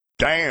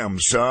Damn,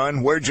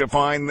 son, where'd you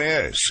find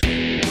this?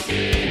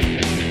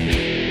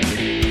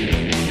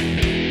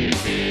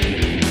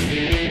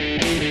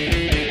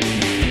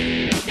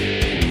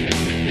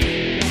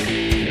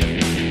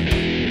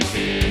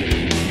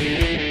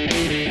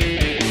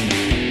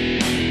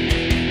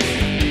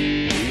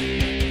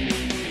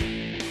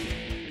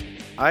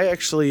 I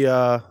actually,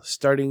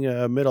 starting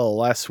middle of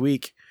last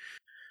week,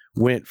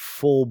 went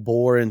full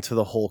bore into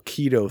the whole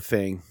keto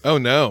thing. Oh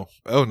no.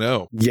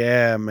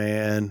 Yeah,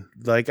 man.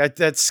 Like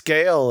that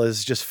scale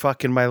is just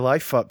fucking my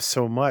life up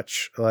so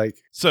much. Like,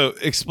 So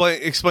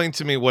explain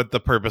to me what the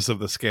purpose of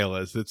the scale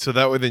is. So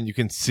that way then you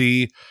can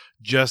see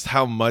just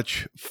how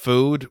much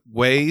food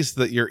weighs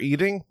that you're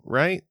eating,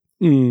 right?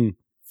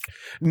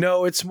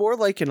 No, it's more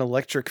like an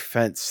electric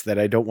fence that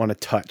I don't want to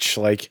touch.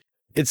 Like,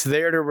 it's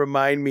there to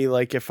remind me,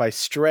 like, if I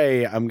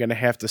stray, I'm going to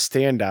have to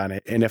stand on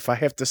it. And if I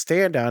have to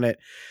stand on it,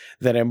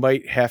 then I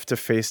might have to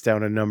face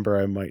down a number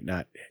I might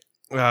not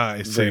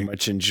I very see.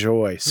 much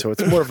enjoy. So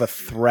it's more of a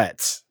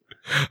threat.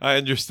 I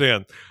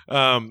understand.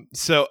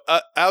 So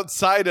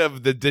outside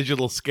of the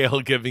digital scale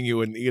giving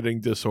you an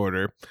eating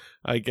disorder,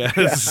 I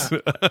guess.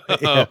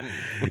 Yeah.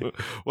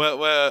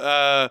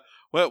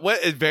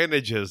 What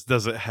advantages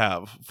does it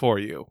have for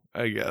you,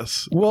 I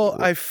guess? Well,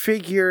 I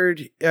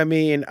figured, I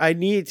mean,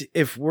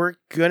 if we're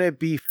going to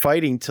be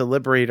fighting to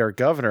liberate our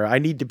governor, I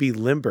need to be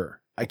limber.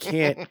 I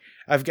can't,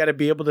 I've got to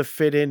be able to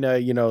fit in,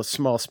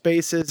 small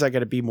spaces. I got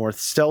to be more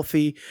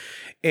stealthy.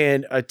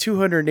 And a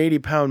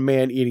 280-pound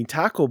man eating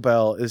Taco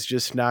Bell is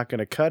just not going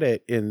to cut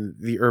it in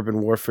the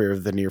urban warfare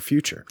of the near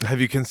future.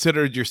 Have you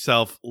considered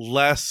yourself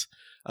less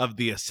of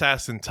the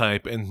assassin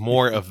type and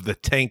more of the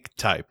tank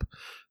type?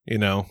 You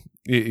know,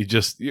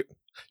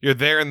 you're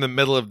there in the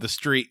middle of the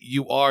street.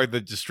 You are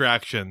the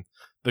distraction,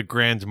 the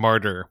grand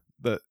martyr,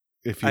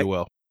 if you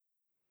will.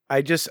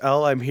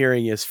 All I'm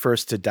hearing is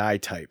first to die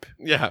type.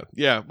 Yeah.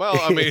 Well,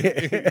 I mean,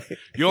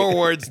 your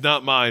words,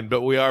 not mine, but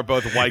we are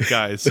both white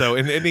guys. So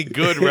in any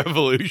good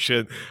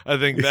revolution, I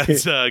think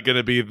that's going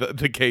to be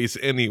the case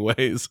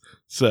anyways.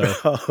 So,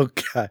 oh,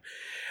 God.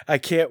 I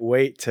can't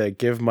wait to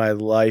give my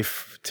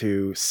life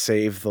to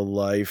save the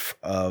life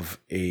of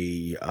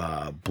a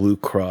Blue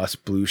Cross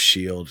Blue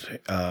Shield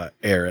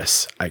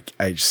heiress.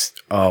 It's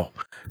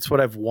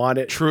what I've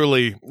wanted.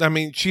 Truly. I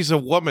mean, she's a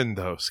woman,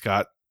 though,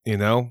 Scott. You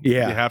know?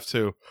 Yeah. You have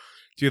to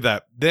do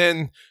that.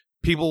 Then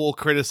people will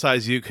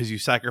criticize you because you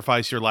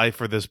sacrifice your life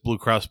for this Blue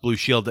Cross Blue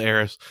Shield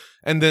heiress.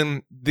 And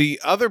then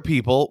the other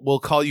people will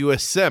call you a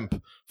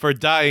simp for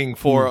dying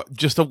for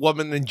just a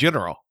woman in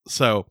general.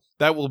 So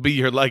that will be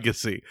your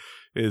legacy.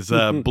 Is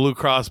Blue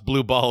Cross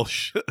Blue Ball.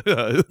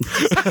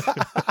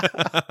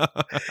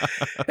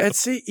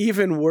 That's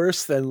even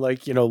worse than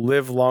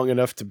live long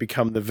enough to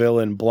become the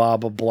villain, blah,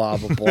 blah, blah,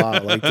 blah, blah.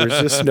 Like,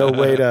 there's just no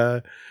way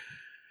to.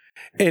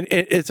 And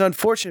it's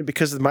unfortunate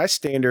because my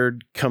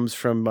standard comes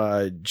from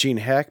Gene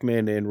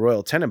Hackman and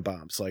Royal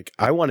Tenenbaums. Like,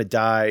 I want to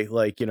die,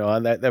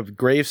 on that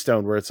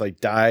gravestone where it's like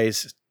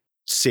dies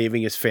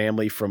saving his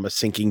family from a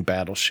sinking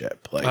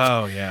battleship. Like,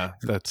 oh yeah,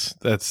 that's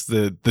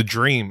the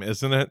dream,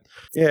 isn't it?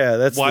 Yeah,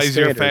 that's why the is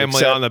your standard,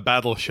 family on a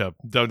battleship?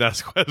 Don't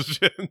ask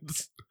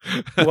questions.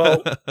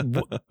 Well,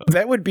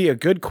 that would be a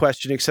good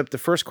question, except the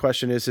first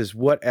question is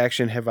what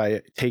action have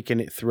I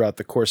taken throughout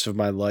the course of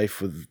my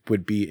life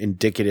would be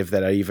indicative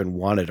that I even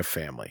wanted a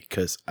family,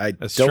 because I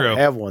don't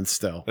have one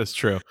still. That's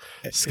true.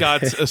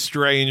 Scott's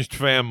estranged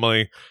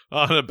family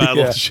on a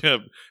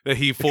battleship that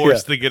he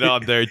forced to get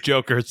on there,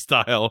 Joker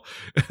style.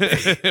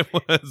 It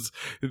was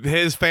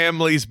his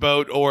family's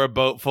boat or a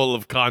boat full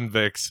of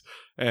convicts.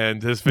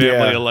 And his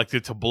family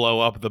elected to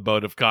blow up the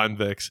boat of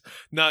convicts,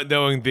 not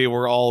knowing they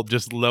were all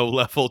just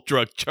low-level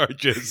drug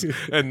charges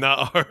and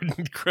not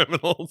hardened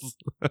criminals.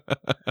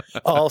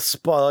 All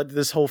spawned.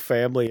 This whole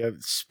family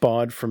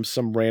spawned from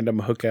some random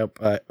hookup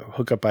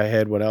I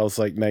had when I was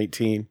like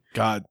 19.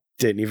 God,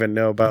 didn't even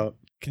know about.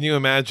 Can you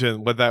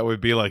imagine what that would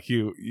be like?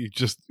 You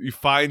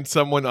find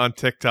someone on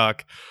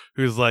TikTok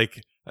who's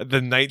like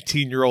the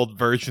 19-year-old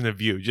version of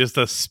you, just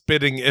a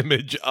spitting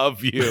image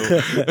of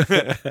you,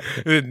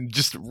 and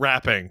just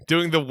rapping,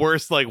 doing the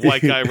worst white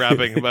guy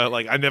rapping about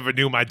I never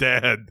knew my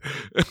dad.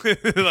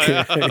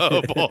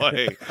 Oh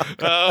boy,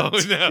 oh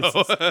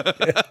no.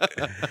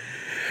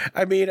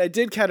 I mean, I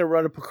did kind of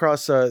run up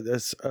across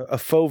a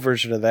faux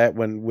version of that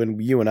when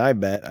you and I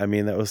met. I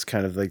mean, that was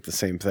kind of like the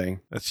same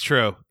thing. That's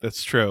true.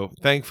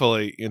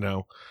 Thankfully,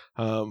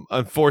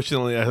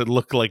 unfortunately, I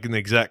look like an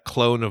exact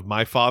clone of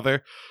my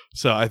father.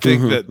 So I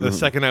think that the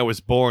second I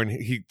was born,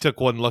 he took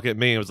one look at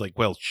me and was like,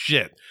 well,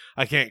 shit,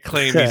 I can't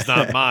claim he's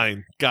not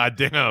mine. God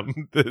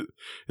damn.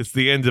 It's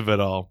the end of it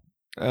all.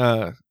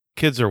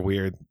 Kids are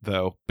weird,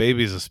 though.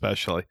 Babies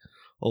especially.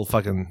 Little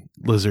fucking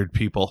lizard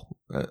people.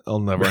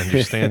 I'll never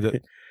understand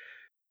it.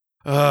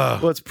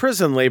 Well, it's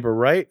prison labor,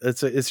 right?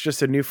 It's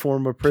just a new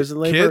form of prison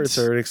labor. Kids?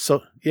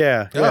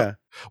 Yeah.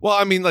 Well,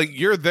 I mean,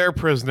 you're their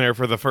prisoner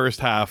for the first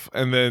half,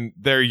 and then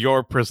they're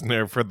your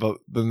prisoner for the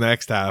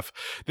next half.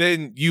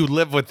 Then you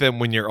live with them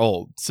when you're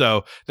old.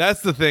 So that's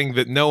the thing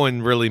that no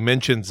one really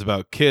mentions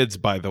about kids,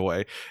 by the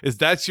way, is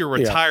that's your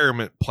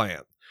retirement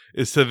plan.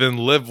 is to then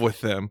live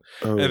with them.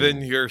 Oh. And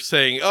then you're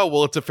saying, oh,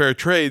 well, it's a fair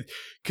trade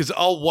because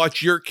I'll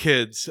watch your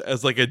kids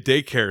as like a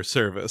daycare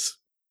service.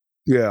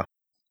 Yeah.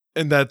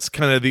 And that's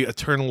kind of the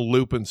eternal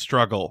loop and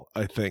struggle,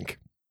 I think,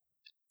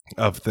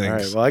 of things. All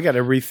right. Well, I got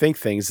to rethink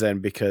things then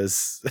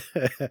because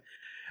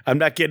I'm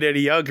not getting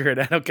any younger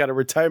and I don't got a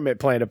retirement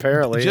plan,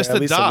 apparently. Just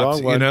at least adopt, a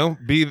wrong one. you know,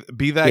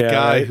 be that Yeah,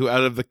 guy right. who,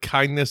 out of the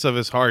kindness of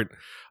his heart,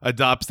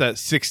 adopts that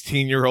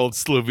 16-year-old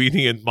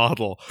Slovenian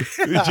model.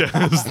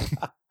 Just...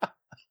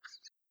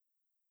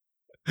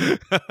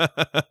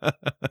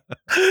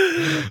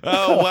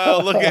 Oh,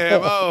 wow, look at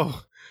him.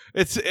 Oh,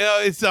 it's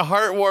a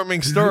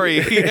heartwarming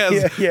story. He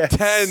has Yes.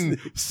 10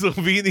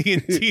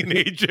 Slovenian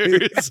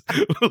teenagers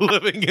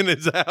living in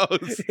his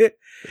house. Yeah,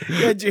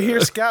 did you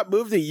hear Scott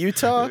moved to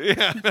Utah?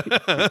 Yeah.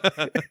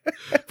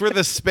 For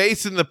the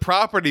space and the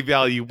property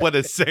value, what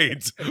a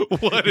saint.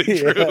 What a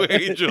true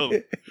angel.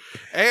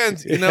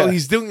 And, you know,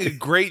 he's doing a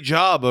great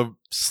job of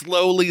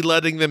slowly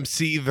letting them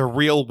see the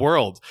real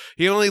world.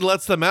 He only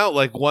lets them out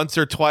like once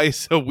or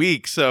twice a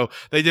week so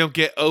they don't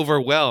get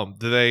overwhelmed.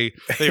 They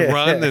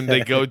run and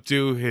they go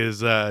do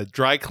his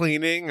dry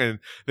cleaning and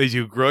they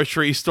do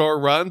grocery store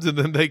runs and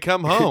then they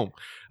come home.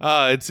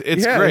 It's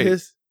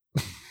great.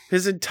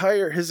 His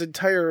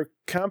entire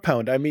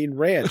compound,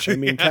 ranch,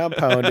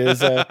 compound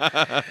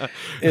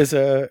is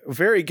a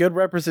very good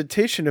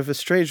representation of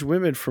estranged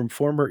women from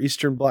former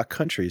Eastern Bloc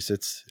countries.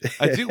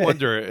 I do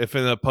wonder if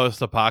in a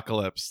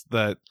post-apocalypse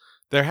that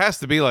there has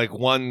to be like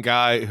one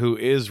guy who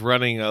is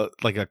running a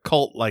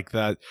cult like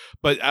that,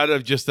 but out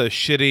of just a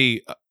shitty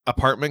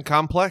apartment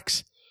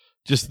complex.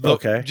 Just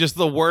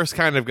the worst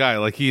kind of guy.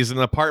 Like he's an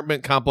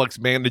apartment complex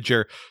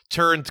manager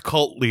turned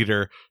cult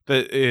leader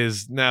that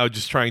is now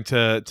just trying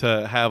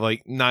to have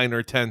like 9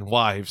 or 10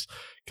 wives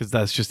because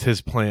that's just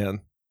his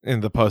plan in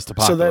the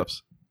post-apocalypse.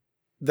 So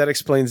that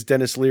explains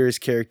Dennis Leary's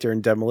character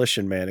in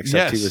Demolition Man,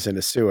 except Yes. he was in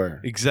a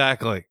sewer.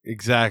 Exactly.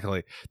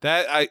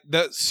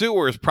 That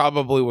sewer is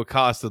probably would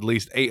cost at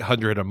least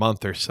 $800 a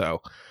month or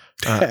so.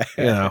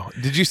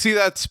 Did you see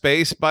that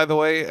space, by the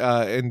way,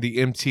 in the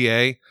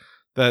MTA?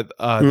 That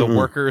the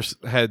workers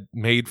had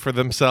made for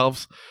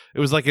themselves. It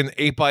was like an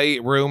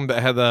 8x8 room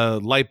that had a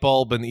light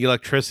bulb and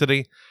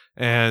electricity,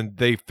 and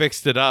they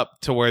fixed it up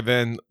to where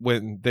then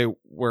when they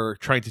were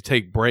trying to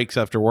take breaks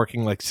after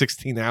working like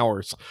 16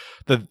 hours,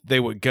 that they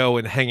would go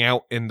and hang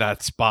out in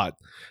that spot.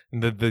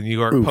 And the New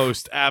York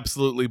Post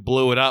absolutely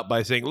blew it up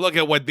by saying, look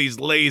at what these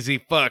lazy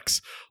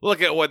fucks,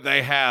 look at what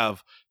they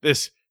have.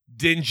 This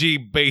dingy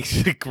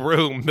basic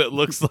room that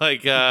looks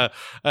like a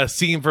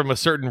scene from a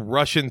certain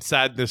Russian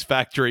sadness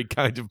factory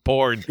kind of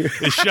porn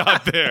is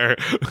shot there.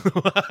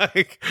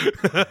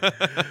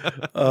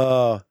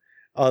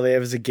 All they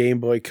have is a Game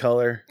Boy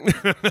Color.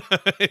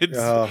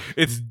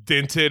 It's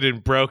dented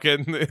and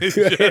broken. It's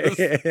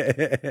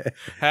just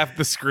half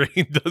the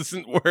screen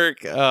doesn't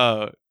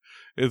work.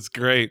 It's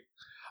great.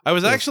 I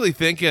was actually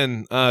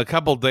thinking a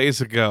couple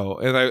days ago,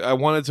 and I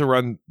wanted to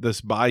run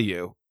this by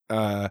you.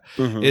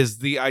 Is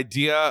the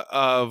idea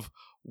of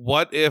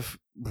what if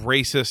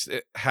racists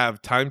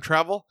have time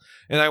travel?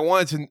 And I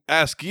wanted to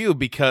ask you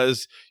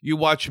because you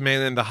watch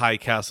Man in the High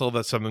Castle.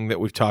 That's something that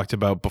we've talked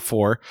about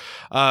before.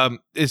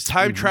 Is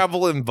time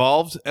travel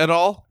involved at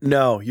all?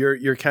 No,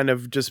 you're kind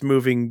of just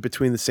moving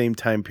between the same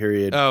time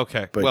period. Oh,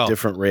 okay, but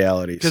different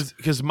realities.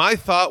 Because my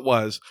thought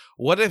was,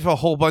 what if a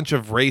whole bunch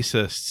of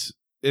racists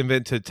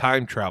invented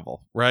time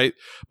travel, right?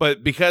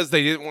 But because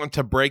they didn't want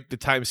to break the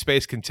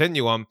time-space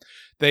continuum,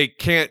 they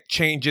can't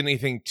change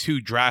anything too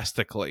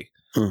drastically,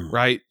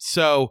 right?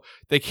 So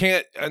they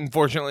can't,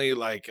 unfortunately,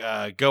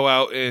 go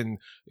out and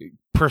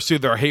pursue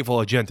their hateful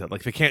agenda.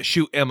 Like they can't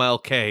shoot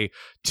MLK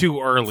too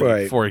early,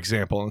 right, for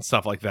example, and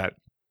stuff like that.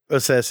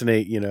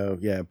 Assassinate,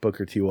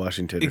 Booker T.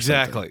 Washington.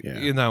 Exactly.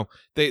 Yeah.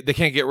 They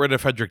can't get rid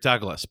of Frederick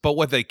Douglass. But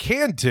what they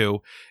can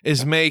do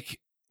is make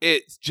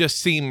it just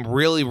seemed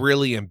really,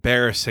 really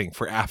embarrassing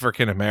for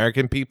African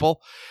American people.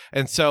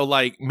 And so,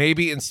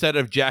 maybe instead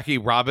of Jackie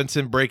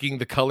Robinson breaking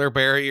the color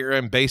barrier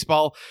in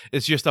baseball,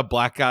 it's just a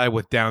black guy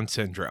with Down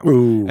syndrome.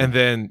 Ooh. And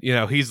then,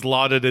 he's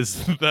lauded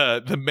as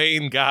the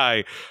main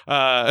guy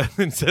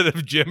instead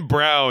of Jim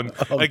Brown.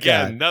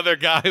 Again, another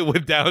guy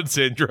with Down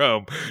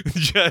syndrome.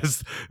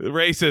 Just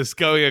racist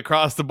going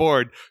across the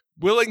board.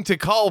 Willing to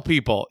call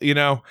people,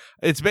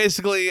 it's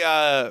basically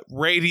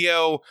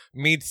radio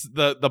meets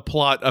the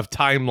plot of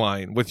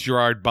Timeline with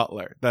Gerard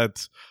Butler.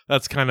 That's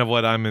kind of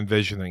what I'm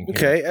envisioning here.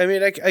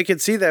 Okay, I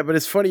could see that, but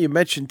it's funny you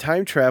mentioned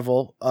time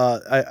travel.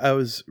 I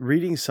was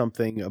reading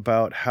something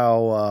about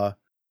how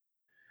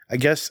I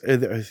guess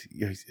I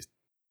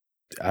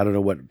don't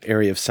know what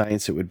area of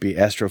science it would be,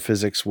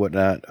 astrophysics,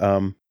 whatnot.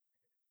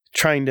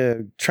 Trying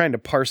to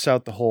parse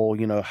out the whole,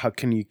 how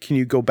can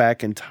you go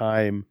back in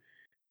time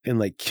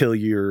and kill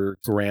your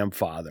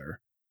grandfather.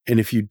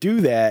 And if you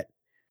do that,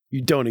 you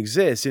don't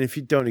exist. And if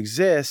you don't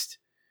exist,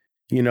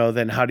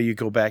 then how do you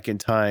go back in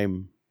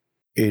time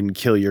and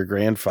kill your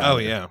grandfather? Oh,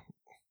 yeah.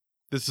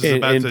 This is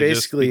about to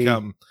basically just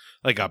become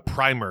like a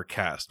primer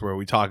cast where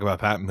we talk about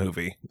that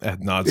movie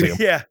ad nauseum.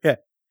 Yeah.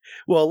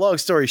 Well, long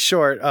story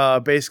short,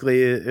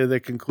 basically the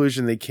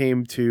conclusion they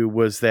came to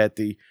was that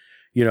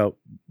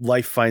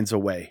life finds a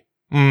way.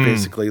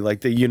 Basically,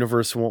 like the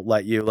universe won't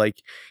let you.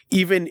 Like,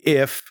 even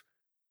if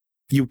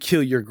you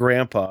kill your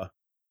grandpa,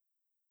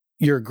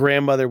 your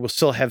grandmother will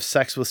still have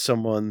sex with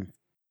someone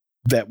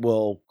that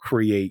will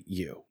create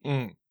you.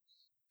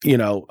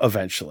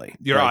 Eventually.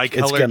 Your eye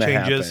color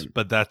changes, happen.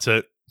 But that's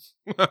it.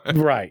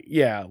 Right.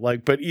 Yeah.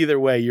 But either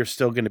way, you're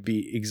still going to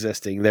be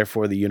existing.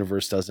 Therefore, the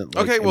universe doesn't.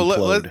 Okay. Well,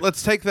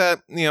 let's take that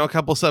a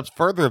couple steps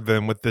further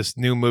then with this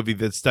new movie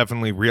that's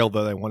definitely real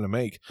that I want to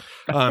make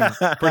for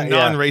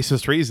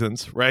non-racist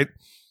reasons, right?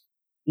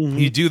 Mm-hmm.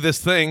 You do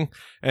this thing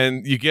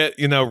and you get,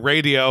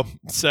 radio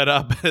set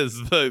up as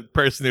the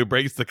person who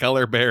breaks the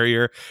color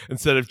barrier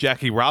instead of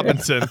Jackie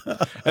Robinson.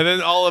 And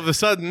then all of a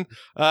sudden,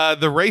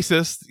 the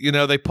racists,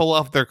 they pull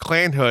off their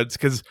Klan hoods,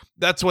 because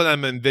that's what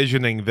I'm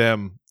envisioning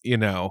them,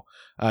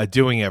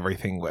 doing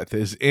everything with,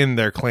 is in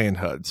their Klan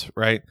hoods,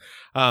 right?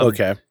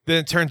 Okay. Then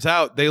it turns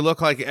out they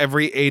look like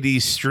every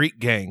 80s street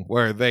gang,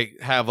 where they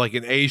have like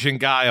an Asian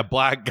guy, a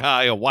black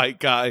guy, a white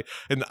guy,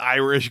 an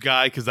Irish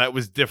guy, because that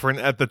was different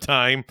at the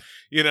time.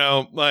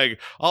 Like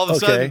all of a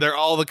sudden they're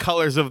all the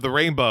colors of the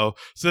rainbow.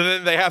 So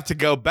then they have to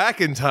go back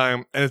in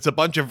time, and it's a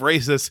bunch of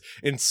racists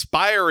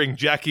inspiring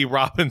Jackie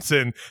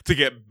Robinson to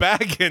get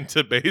back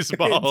into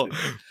baseball.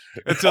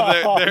 And so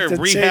they're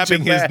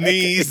rehabbing his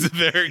knees.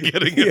 They're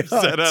getting him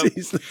set up.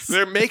 Jesus.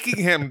 They're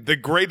making him the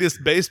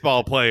greatest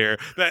baseball player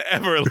that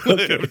ever lived.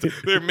 Okay.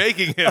 They're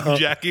making him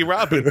Jackie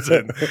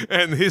Robinson,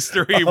 and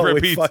history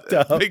repeats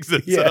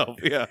itself.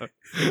 Yeah.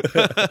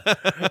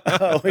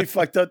 We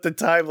fucked up the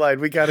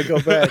timeline. We got to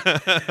go back.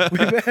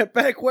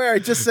 Back where I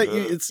just sent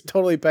you. It's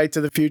totally Back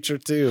to the Future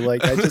too.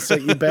 Like, I just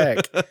sent you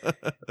back.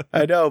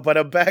 I know, but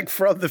I'm back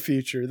from the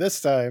future this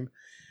time.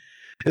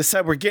 This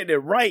time we're getting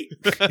it right.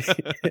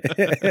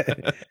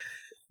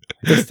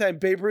 This time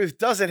Babe Ruth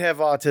doesn't have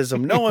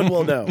autism. No one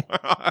will know.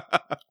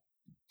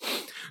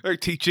 They're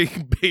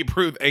teaching Babe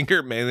Ruth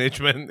anger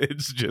management.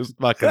 It's just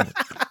fucking...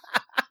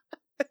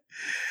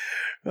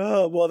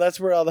 Oh, well, that's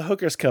where all the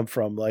hookers come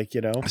from.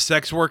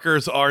 Sex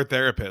workers are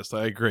therapists.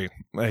 I agree.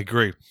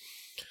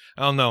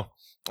 I don't know.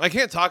 I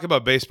can't talk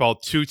about baseball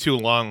too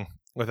long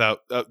without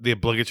the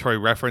obligatory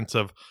reference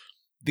of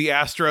the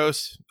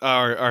Astros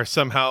are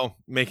somehow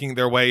making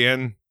their way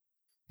in.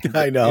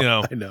 I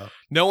know.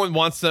 No one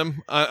wants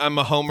them. I'm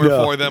a homer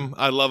for them.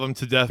 I love them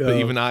to death, but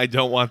even I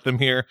don't want them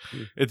here.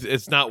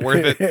 It's not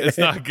worth it. It's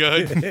not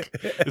good.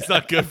 It's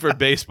not good for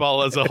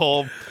baseball as a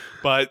whole.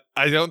 But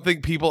I don't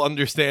think people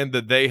understand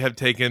that they have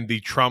taken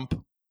the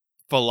Trump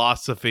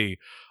philosophy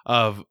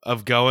of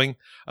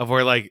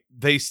where, like,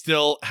 they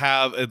still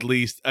have at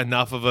least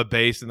enough of a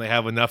base and they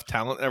have enough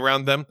talent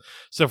around them.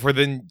 So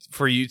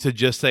for you to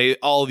just say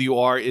all you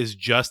are is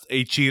just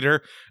a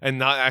cheater and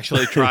not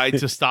actually try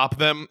to stop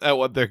them at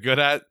what they're good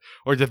at,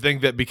 or to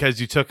think that because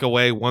you took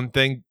away one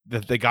thing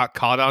that they got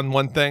caught on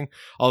one thing,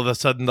 all of a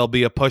sudden they'll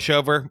be a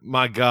pushover.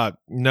 My God.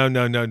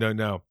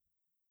 No.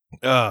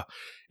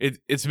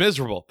 It's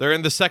miserable. They're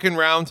in the second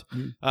round.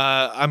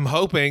 I'm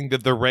hoping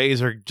that the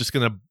Rays are just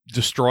going to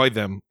destroy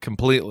them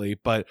completely,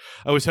 but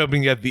I was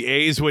hoping that the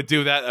A's would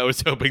do that. I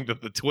was hoping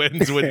that the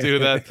Twins would do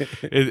that.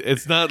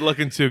 It's not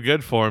looking too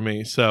good for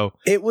me. So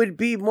it would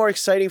be more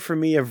exciting for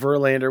me if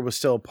Verlander was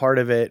still a part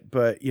of it,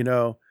 but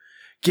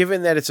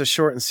given that it's a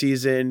shortened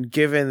season,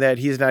 given that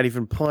he's not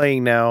even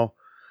playing now,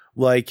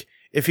 like,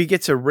 if he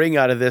gets a ring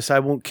out of this, I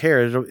won't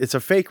care. It's a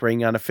fake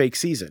ring on a fake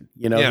season.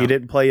 He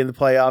didn't play in the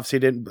playoffs. He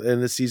didn't,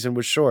 and the season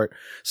was short.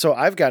 So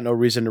I've got no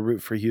reason to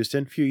root for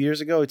Houston. A few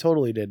years ago, he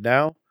totally did.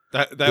 Now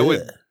that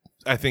would,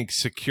 I think,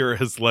 secure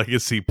his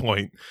legacy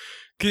point.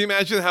 Can you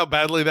imagine how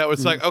badly that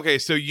was? Like, okay,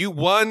 so you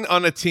won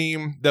on a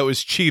team that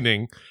was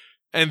cheating,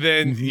 and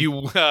then you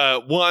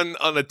won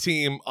on a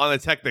team on a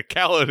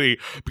technicality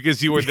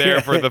because you were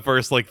there for the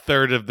first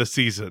third of the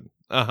season.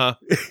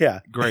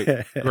 Yeah. Great.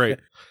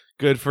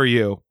 Good for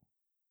you.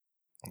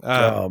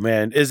 Oh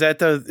man, is that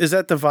the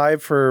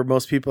vibe for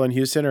most people in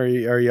Houston, or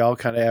are y'all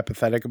kind of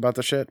apathetic about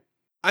the shit?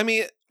 I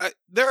mean,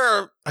 there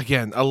are,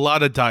 again, a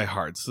lot of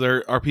diehards.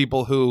 There are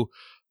people who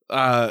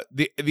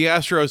the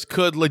Astros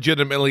could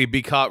legitimately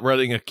be caught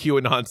running a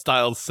QAnon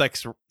style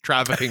sex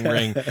trafficking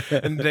ring,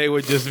 and they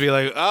would just be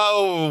like,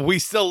 "Oh, we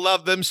still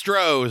love them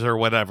Stros," or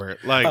whatever.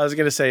 Like, I was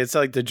gonna say, it's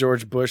like the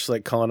George Bush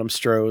calling them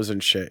Stros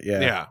and shit.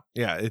 Yeah.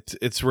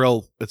 It's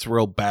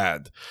real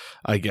bad,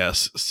 I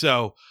guess.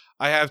 So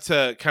I have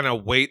to kind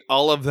of weight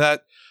all of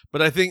that.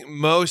 But I think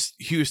most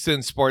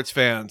Houston sports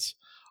fans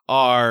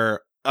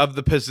are of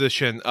the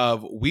position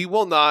of, we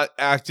will not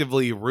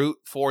actively root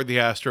for the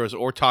Astros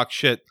or talk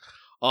shit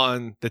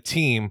on the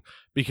team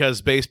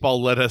because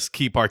baseball let us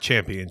keep our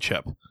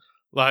championship.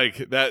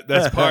 Like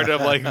that's part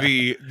of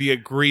the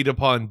agreed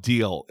upon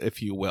deal,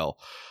 if you will.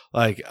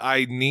 Like,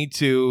 I need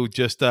to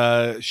just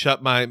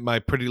shut my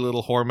pretty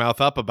little whore mouth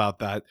up about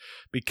that,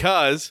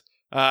 because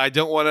I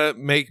don't want to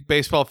make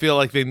baseball feel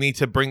like they need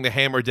to bring the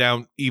hammer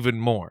down even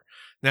more.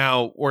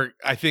 Now we're,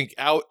 I think,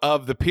 out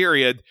of the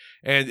period,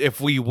 and if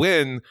we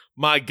win,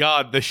 my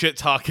God, the shit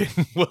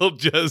talking will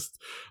just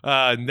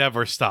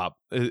never stop.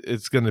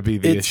 It's going to be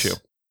the issue.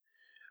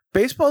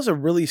 Baseball's a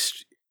really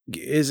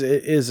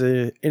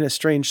in a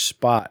strange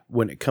spot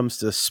when it comes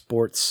to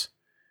sports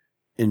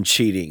and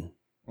cheating.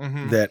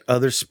 Mm-hmm. That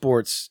other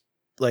sports,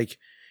 like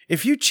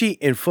if you cheat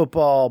in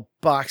football,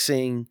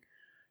 boxing,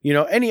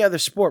 any other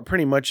sport,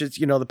 pretty much it's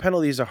the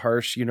penalties are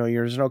harsh.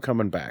 There's no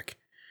coming back.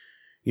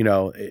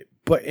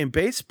 But in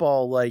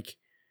baseball, like,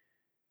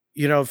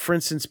 for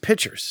instance,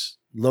 pitchers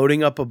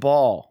loading up a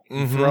ball,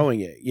 Mm-hmm. throwing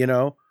it,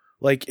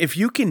 like if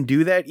you can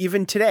do that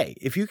even today,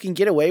 if you can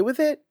get away with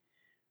it,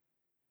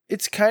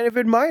 it's kind of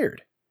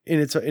admired in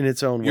its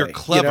own way. You're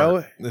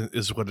clever,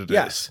 is what it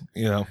Yes.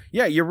 is.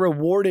 Yeah, you're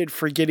rewarded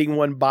for getting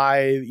one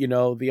by,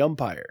 the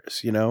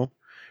umpires,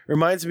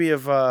 Reminds me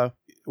of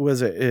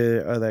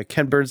the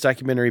Ken Burns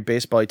documentary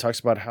Baseball. He talks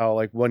about how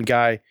like one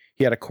guy,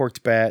 he had a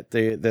corked bat,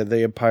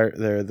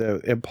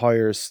 the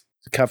umpires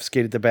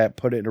confiscated the bat,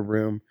 put it in a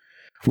room,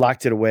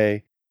 locked it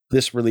away.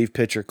 This relief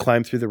pitcher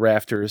climbed through the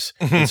rafters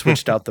and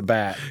switched out the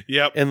bat.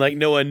 Yep. And like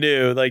no one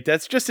knew. Like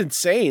that's just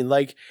insane.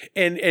 Like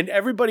and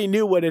everybody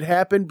knew what had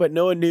happened, but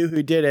no one knew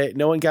who did it.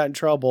 No one got in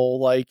trouble,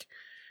 like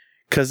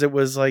because it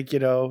was like,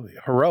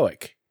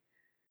 heroic.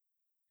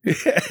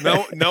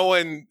 No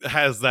one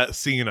has that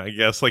scene, I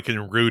guess, like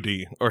in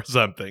Rudy or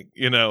something,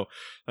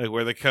 like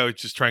where the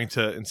coach is trying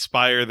to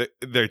inspire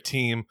their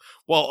team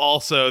while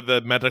also the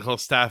medical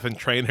staff and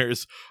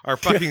trainers are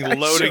fucking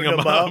loading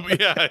them up.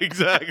 Yeah,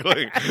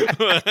 exactly.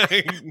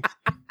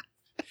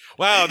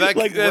 Wow, that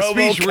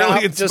speech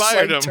really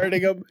inspired him.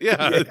 Turning him,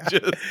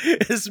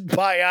 his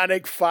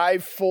bionic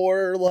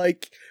 5'4"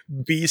 like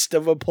beast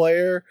of a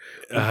player,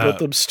 put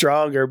them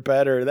stronger,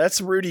 better. That's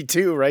Rudy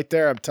too, right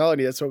there. I'm telling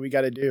you, that's what we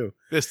got to do.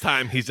 This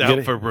time he's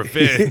out for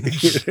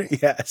revenge.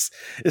 Yes,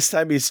 this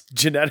time he's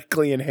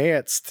genetically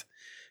enhanced.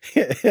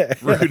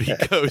 Rudy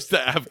goes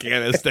to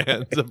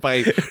Afghanistan to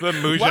fight the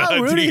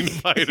Mujahideen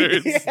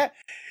fighters. Yeah.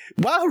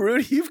 Wow,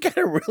 Rudy, you've got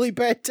a really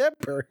bad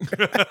temper.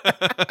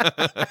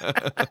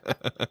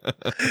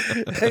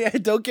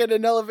 Don't get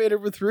an elevator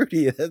with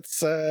Rudy.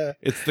 That's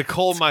it's the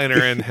coal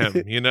miner in him,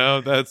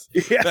 That's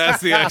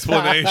the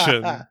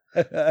explanation.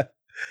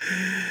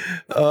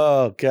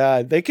 Oh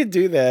God, they could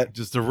do that.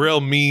 Just a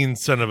real mean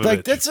son of a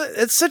bitch.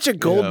 It's such a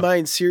gold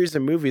mine series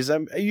of movies.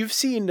 You've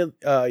seen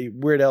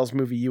Weird Al's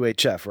movie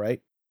UHF,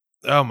 right?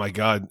 Oh my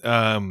God.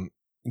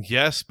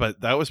 Yes,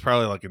 but that was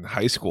probably like in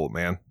high school,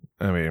 man.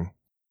 I mean.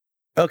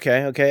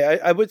 Okay.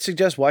 I would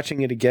suggest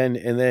watching it again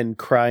and then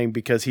crying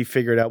because he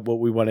figured out what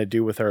we want to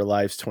do with our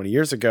lives 20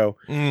 years ago.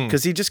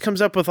 Because he just comes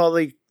up with all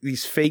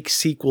these fake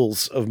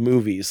sequels of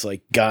movies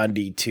like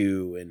Gandhi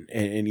 2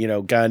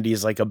 and Gandhi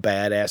is like a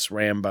badass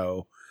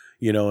Rambo,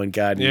 and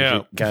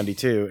Gandhi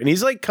 2. And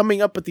he's like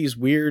coming up with these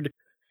weird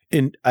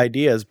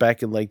ideas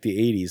back in like the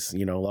 80s,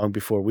 long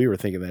before we were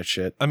thinking that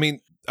shit. I mean,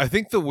 I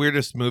think the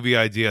weirdest movie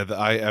idea that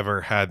I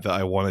ever had that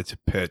I wanted to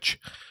pitch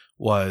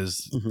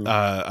was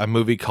a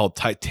movie called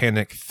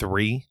Titanic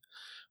 3,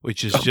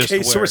 which is just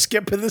where, so we're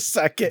skipping the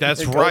second.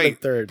 That's right.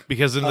 Third.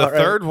 Because in the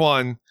third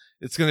one,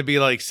 it's going to be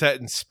like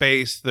set in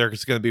space.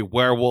 There's going to be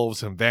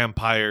werewolves and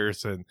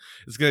vampires, and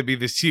it's going to be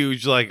this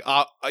huge like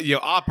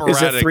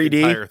operatic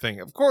entire thing.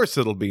 Of course,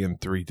 it'll be in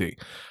 3D.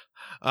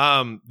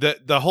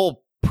 The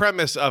whole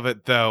premise of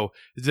it, though,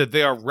 is that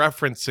they are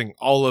referencing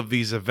all of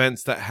these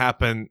events that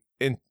happen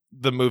in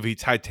the movie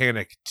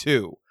Titanic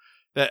 2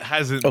 that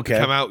hasn't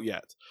come out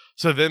yet.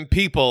 So then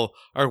people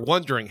are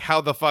wondering,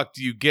 how the fuck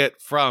do you get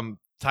from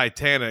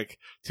Titanic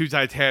to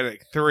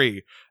Titanic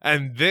 3?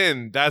 And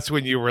then that's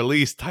when you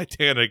release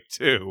Titanic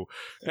 2.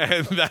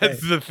 And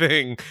that's the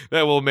thing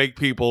that will make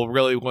people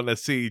really want to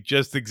see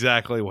just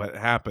exactly what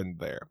happened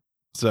there.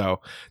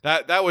 So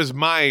that was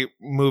my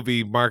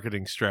movie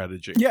marketing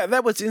strategy. Yeah,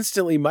 that was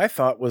instantly my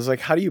thought was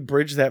like, how do you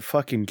bridge that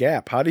fucking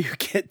gap? How do you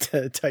get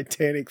to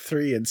Titanic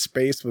 3 in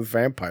space with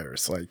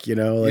vampires? Like,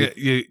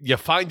 you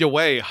find a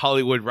way,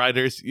 Hollywood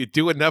writers. You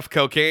do enough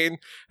cocaine,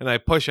 and I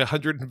push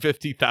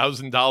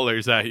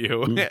 $150,000 at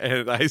you,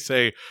 and I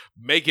say,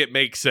 make it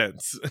make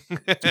sense.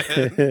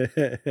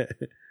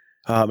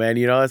 Oh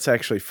man, that's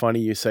actually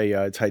funny. You say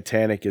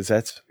Titanic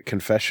that's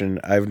confession.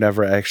 I've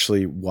never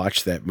actually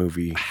watched that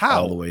movie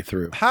all the way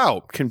through.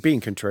 How?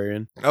 Being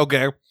contrarian.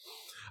 Okay,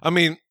 I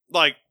mean,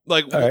 like. All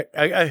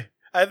right,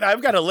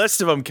 I've got a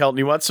list of them. Kelton,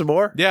 you want some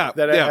more? Yeah,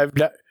 I've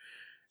got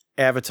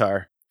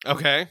Avatar.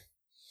 Okay,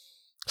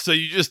 so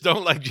you just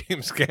don't like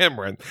James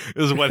Cameron,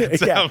 is what it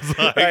sounds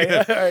like.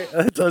 All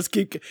right. Let's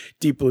keep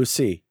Deep Blue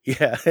Sea.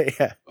 Yeah.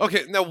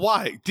 Okay, now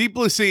why? Deep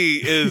Blue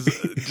Sea is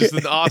just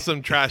an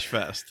awesome trash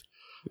fest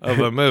of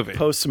a movie.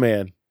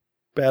 Postman,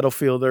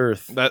 Battlefield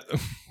Earth.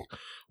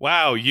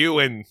 Wow, you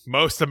and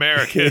most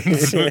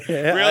Americans. Real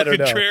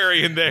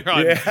contrarian there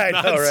on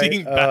not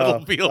seeing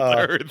Battlefield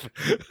Earth.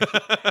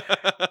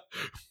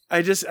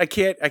 I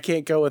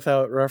can't go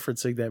without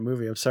referencing that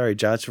movie. I'm sorry,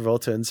 John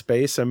Travolta in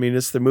space. I mean,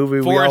 it's the movie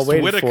we all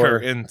waited Whitaker for.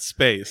 in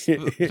space.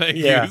 Thank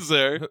you,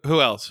 sir. Who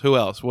else?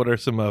 What are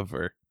some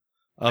other?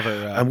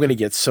 I'm going to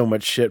get so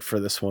much shit for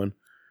this one.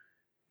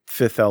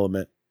 Fifth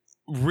Element.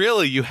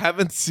 Really? You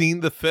haven't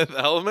seen The Fifth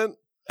Element?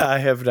 I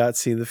have not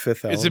seen The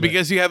Fifth Element. Is it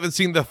because you haven't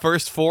seen the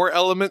first 4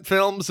 Element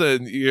films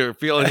and you're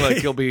feeling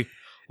like you'll be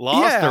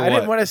lost? Yeah, or I what?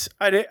 didn't want to.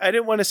 I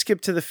didn't want to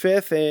skip to the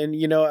fifth, and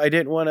I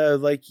didn't want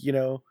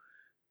to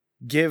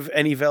give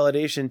any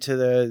validation to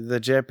the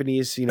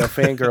Japanese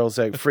fangirls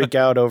that freak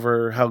out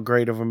over how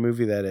great of a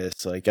movie that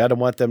is. Like, I don't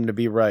want them to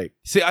be right.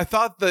 See, I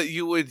thought that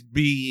you would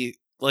be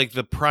like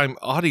the prime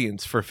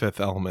audience for Fifth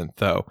Element,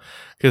 though,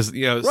 because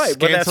Right,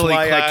 but that's scantily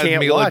why I clad can't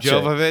Mila watch it.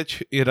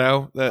 Jovovich.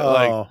 That,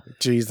 Oh,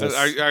 Jesus!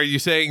 are you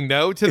saying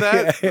no to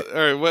that,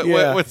 or what?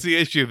 Yeah. What's the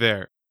issue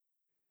there?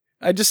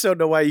 I just don't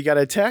know why you got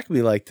to attack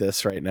me like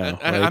this right now.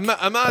 I'm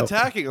not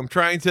attacking. I'm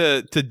trying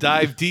to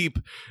dive deep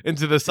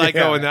into the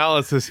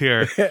psychoanalysis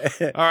here.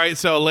 All right,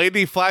 so a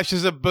lady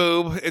flashes a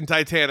boob in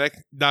Titanic.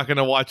 Not going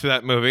to watch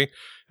that movie.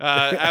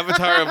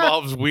 Avatar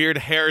involves weird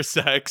hair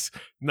sex.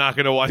 Not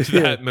going to watch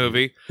that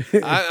movie.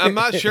 I'm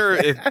not sure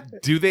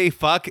do they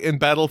fuck in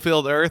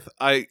Battlefield Earth?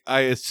 I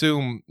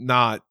assume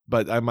not,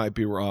 but I might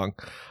be wrong.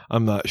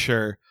 I'm not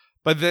sure.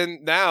 But then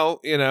now,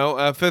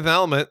 Fifth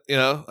Element,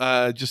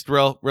 just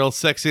real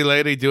sexy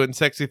lady doing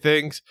sexy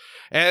things,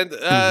 and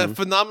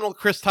phenomenal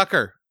Chris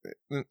Tucker,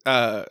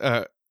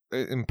 not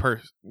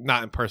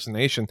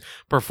impersonation,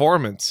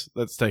 performance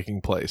that's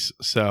taking place.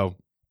 So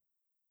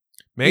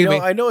maybe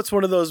I know it's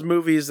one of those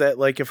movies that,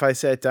 like, if I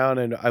sat down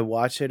and I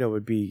watched it, it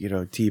would be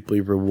deeply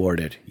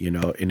rewarded,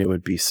 and it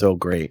would be so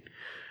great.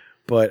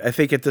 But I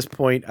think at this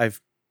point, I've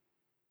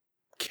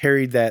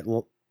carried that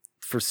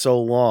for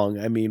so long.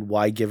 I mean,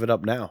 why give it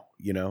up now?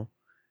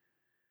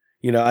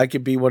 I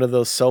could be one of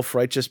those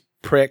self-righteous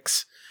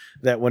pricks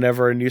that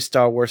whenever a new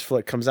Star Wars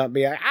flick comes out,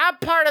 be like, I'm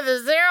part of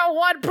the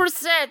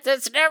 0.1%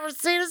 that's never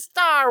seen a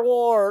Star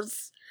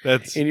Wars.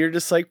 And you're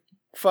just like,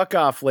 fuck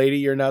off, lady.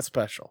 You're not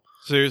special.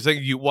 So you're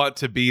saying you want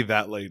to be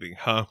that lady,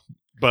 huh?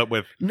 But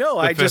with no,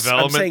 I'm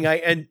saying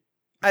I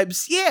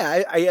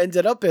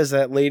ended up as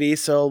that lady.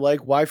 So,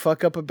 like, why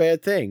fuck up a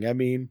bad thing? I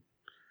mean.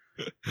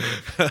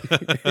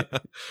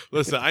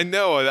 Listen, I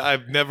know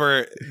I've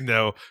never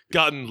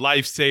gotten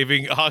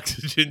life-saving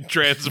oxygen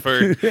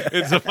transferred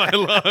into my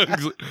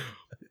lungs,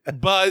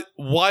 but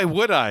why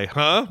would I,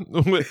 huh?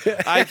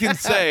 I can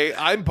say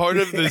I'm part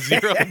of the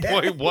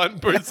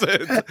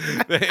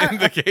 0.1% in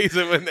the case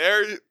of an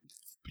air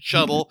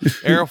shuttle,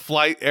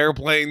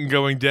 airplane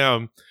going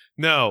down.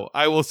 No,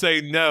 I will say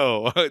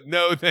no.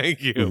 No,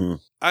 thank you. Mm-hmm.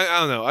 I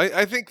don't know.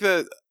 I think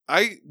that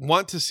I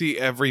want to see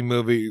every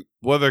movie,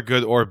 whether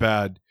good or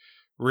bad,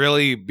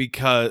 really,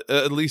 because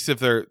at least if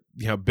they're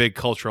big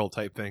cultural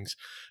type things,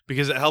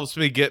 because it helps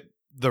me get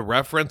the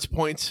reference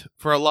points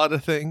for a lot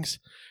of things.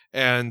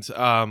 And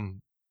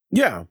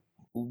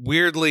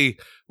weirdly,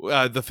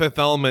 the Fifth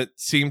Element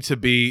seemed to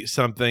be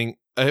something.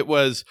 It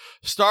was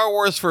Star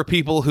Wars for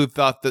people who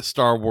thought that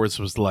Star Wars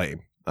was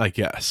lame, I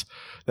guess.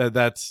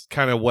 That's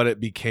kind of what it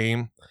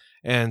became.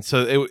 And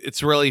so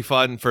it's really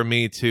fun for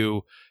me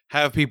to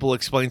have people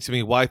explain to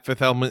me why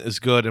Fifth Element is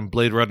good and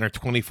Blade Runner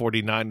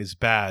 2049 is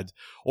bad,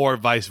 or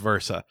vice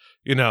versa.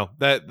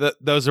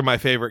 Those are my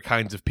favorite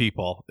kinds of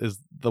people, is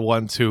the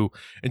ones who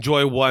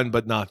enjoy one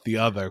but not the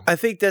other. I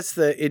think that's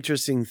the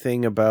interesting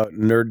thing about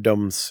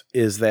nerddoms,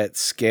 is that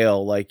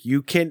scale. Like,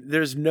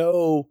 there's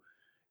no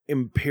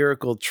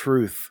empirical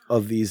truth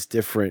of these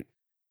different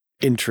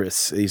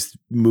interests, these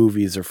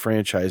movies or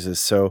franchises.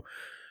 So,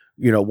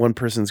 one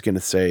person's going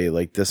to say,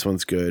 like, this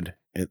one's good,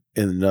 and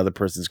another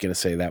person's going to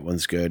say that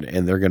one's good,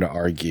 and they're going to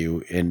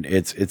argue, and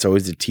it's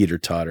always a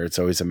teeter-totter. It's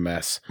always a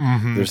mess.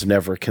 Mm-hmm. There's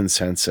never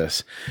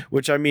consensus,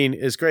 which, I mean,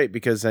 is great,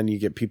 because then you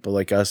get people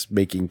like us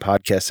making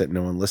podcasts that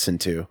no one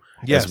listened to,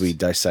 as we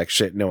dissect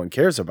shit no one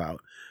cares about.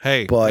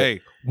 Hey,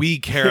 we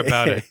care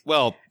about it.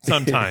 Well,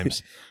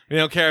 sometimes. We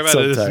don't care about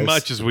it as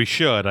much as we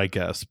should, I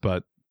guess,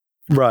 but...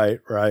 Right.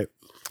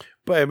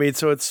 But I mean,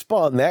 so it's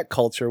spawned that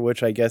culture,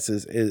 which I guess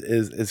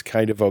is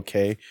kind of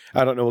okay.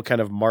 I don't know what kind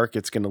of mark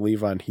it's going to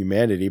leave on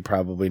humanity.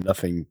 Probably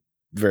nothing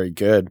very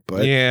good.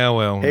 But yeah,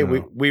 well, hey,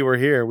 we were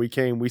here. We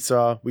came. We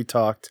saw. We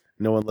talked.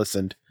 No one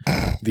listened.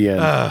 The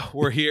end.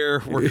 We're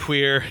here. We're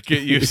queer.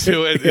 Get used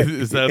to it.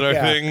 Is that our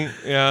thing?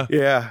 Yeah.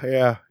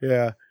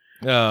 Yeah.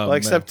 Well,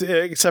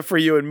 except for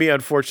you and me,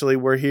 unfortunately,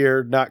 we're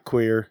here, not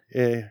queer.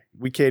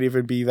 We can't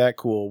even be that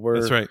cool.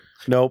 That's right.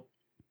 Nope.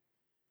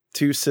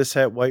 2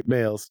 cishet white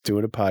males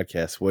doing a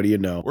podcast. What do you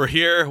know? We're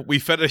here. We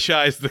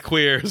fetishize the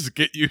queers.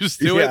 Get used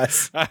to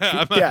it.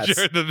 I'm not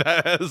sure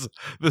that has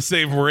the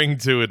same ring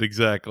to it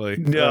exactly.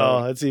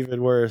 No, it's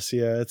even worse.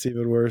 Yeah, it's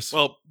even worse.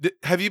 Well,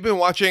 have you been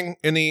watching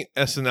any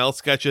SNL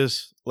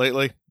sketches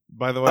lately,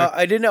 by the way?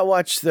 I did not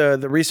watch the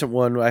recent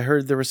one. I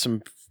heard there was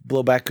some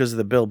blowback because of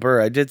the Bill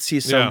Burr. I did see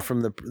some from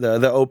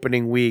the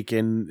opening week,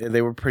 and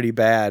they were pretty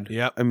bad.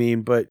 Yeah. I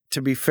mean, but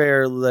to be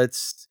fair,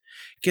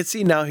 can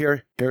see now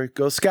here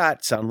goes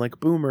Scott, sound like a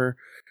boomer,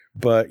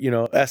 but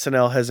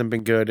SNL hasn't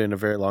been good in a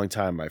very long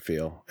time, I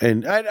feel.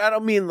 And I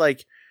don't mean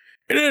like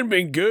it hadn't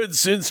been good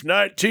since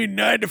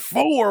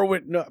 1994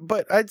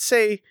 but I'd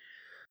say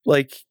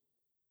like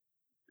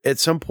at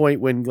some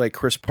point when like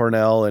Chris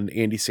Parnell and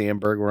Andy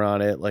Samberg were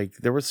on it, like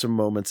there were some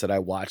moments that I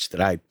watched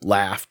that I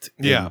laughed.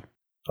 Yeah.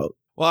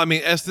 Well, I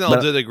mean,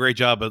 SNL did a great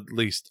job. At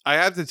least I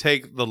have to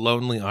take the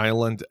Lonely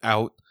Island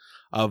out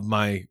of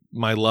my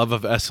love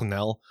of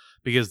SNL,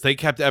 because they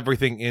kept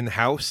everything in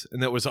house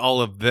and it was all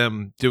of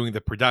them doing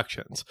the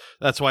productions.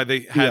 That's why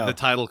they had the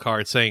title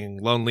card saying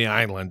Lonely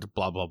Island,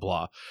 blah, blah,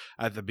 blah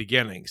at the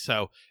beginning.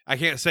 So I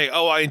can't say,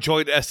 oh, I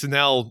enjoyed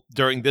SNL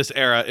during this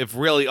era if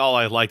really all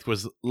I liked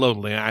was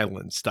Lonely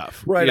Island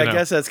stuff. Right. I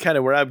guess that's kind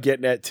of where I'm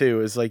getting at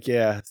too, is like,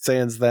 yeah,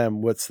 sans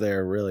them, what's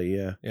there really?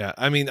 Yeah. Yeah.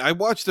 I mean, I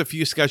watched a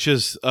few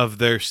sketches of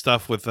their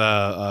stuff with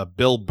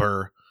Bill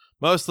Burr,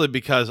 mostly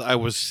because I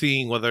was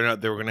seeing whether or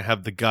not they were going to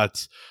have the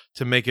guts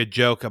to make a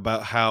joke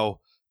about how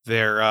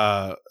their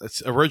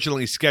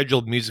originally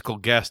scheduled musical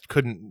guest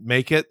couldn't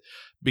make it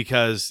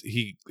because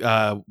he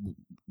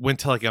went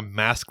to like a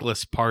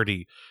maskless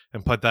party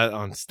and put that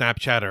on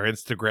Snapchat or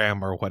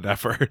Instagram or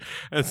whatever.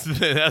 And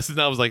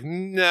SNL was like,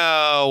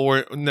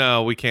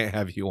 no, we can't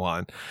have you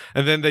on.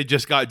 And then they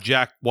just got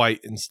Jack White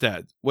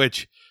instead,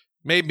 which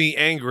made me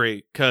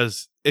angry,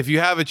 because if you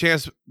have a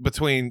chance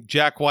between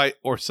Jack White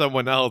or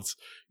someone else,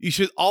 you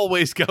should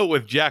always go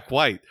with Jack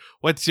White.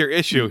 What's your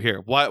issue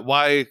here?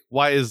 Why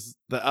is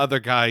the other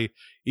guy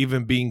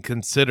even being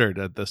considered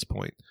at this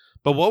point?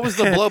 But what was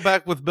the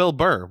blowback with Bill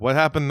Burr? What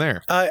happened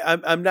there?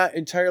 I'm not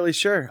entirely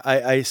sure.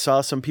 I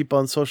saw some people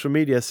on social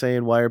media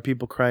saying, why are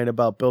people crying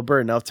about Bill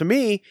Burr? Now, to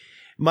me,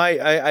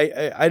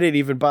 I didn't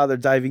even bother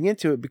diving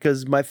into it,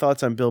 because my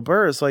thoughts on Bill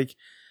Burr is like,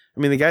 I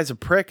mean, the guy's a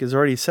prick, as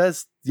already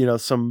says,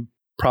 some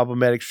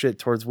problematic shit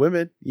towards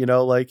women,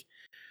 like,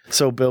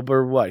 so Bill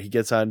Burr, what, he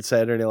gets on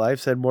Saturday Night Live,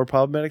 said more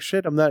problematic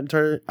shit.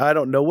 I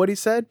don't know what he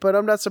said, but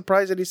I'm not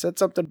surprised that he said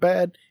something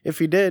bad if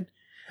he did.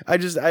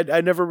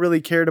 I never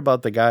really cared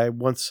about the guy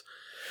once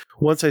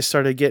I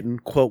started getting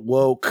quote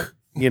woke,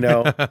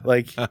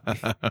 like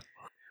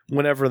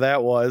whenever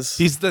that was.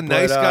 He's the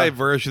nice guy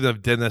version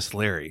of Dennis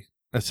Leary,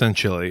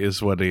 essentially,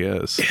 is what he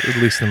is, at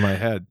least in my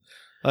head.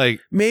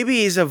 Like, maybe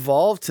he's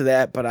evolved to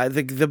that, but I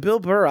think the Bill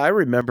Burr I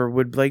remember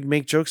would like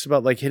make jokes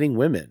about like hitting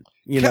women,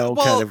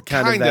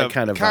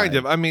 kind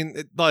of. I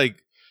mean,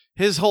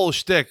 his whole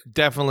shtick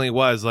definitely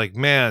was like,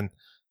 man,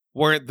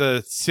 weren't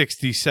the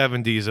 60s,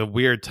 70s a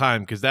weird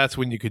time? Because that's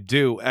when you could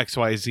do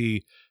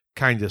XYZ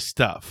kind of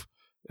stuff.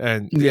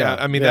 And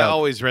that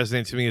always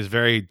resonates to me as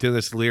very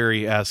Dennis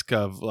Leary-esque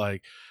of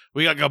like,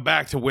 we got to go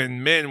back to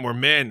when men were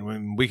men,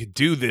 when we could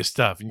do this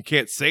stuff. And you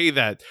can't say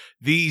that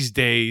these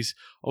days.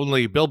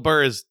 Only Bill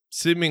Burr has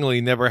seemingly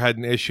never had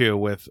an issue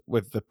with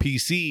the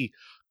PC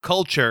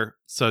culture,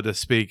 so to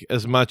speak,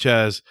 as much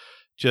as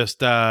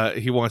just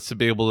he wants to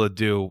be able to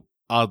do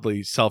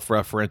oddly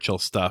self-referential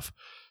stuff,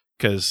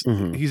 because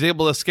he's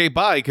able to skate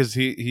by, because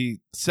he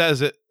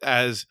says it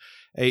as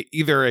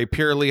either a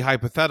purely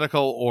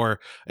hypothetical or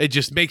it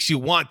just makes you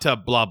want to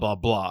blah, blah,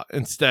 blah,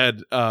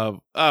 instead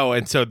of,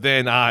 and so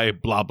then I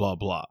blah, blah,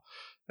 blah.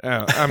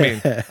 I mean,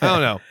 I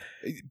don't know.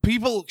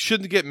 People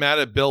shouldn't get mad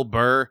at Bill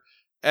Burr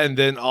and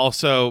then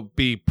also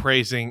be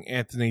praising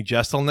Anthony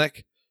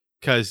Jeselnik,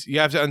 because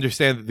you have to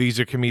understand that these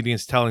are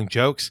comedians telling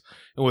jokes.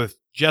 And with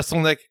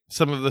Jeselnik,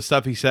 some of the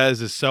stuff he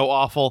says is so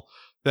awful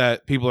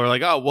that people are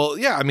like, oh, well,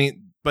 yeah, I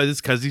mean, but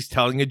it's because he's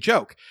telling a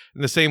joke.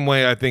 In the same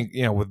way, I think,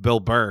 with Bill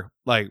Burr,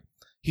 like,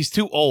 he's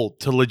too old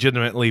to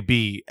legitimately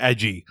be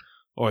edgy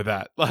or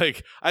that.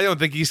 Like, I don't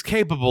think he's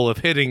capable of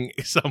hitting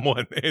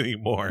someone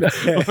anymore. He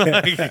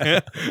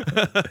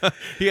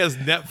has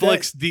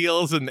Netflix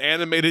deals and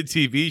animated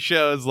TV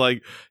shows.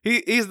 Like,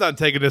 he's not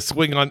taking a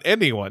swing on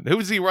anyone.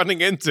 Who's he running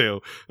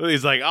into?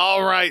 He's like,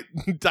 all right,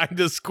 time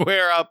to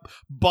square up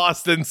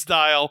Boston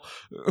style.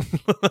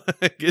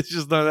 It's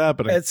just not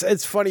happening.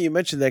 It's funny you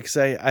mentioned that, because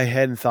I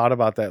hadn't thought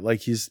about that. Like,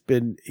 he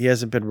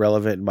hasn't been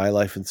relevant in my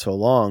life in so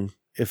long,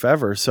 if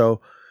ever. So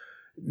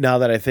now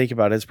that I think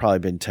about it, it's probably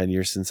been 10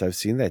 years since I've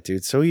seen that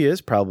dude. So he is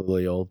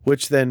probably old,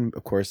 which then,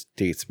 of course,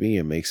 dates me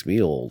and makes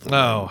me old.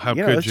 Oh, how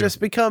could you? It just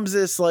becomes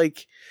this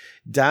like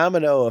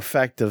domino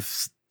effect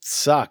of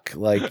suck.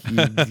 Like,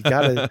 you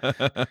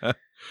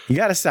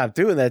gotta stop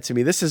doing that to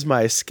me. This is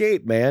my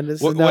escape, man.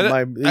 This is not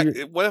my.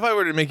 What if I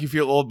were to make you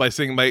feel old by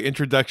saying my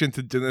introduction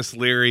to Dennis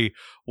Leary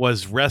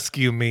was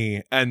Rescue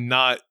Me and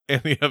not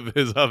any of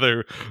his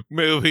other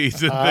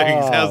movies and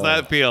things? How's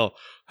that feel?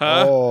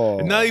 Huh? Oh.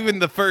 Not even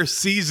the first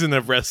season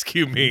of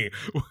Rescue Me.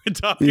 We're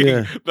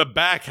talking the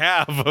back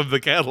half of the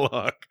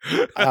catalog.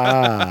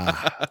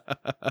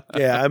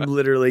 Yeah, I'm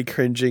literally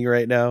cringing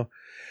right now.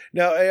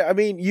 Now, I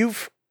mean, you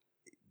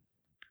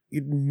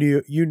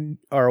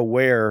are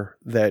aware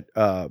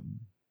that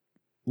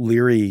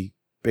Leary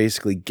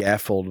basically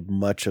gaffled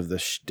much of the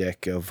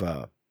shtick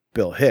of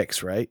Bill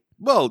Hicks, right?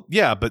 Well,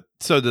 yeah, but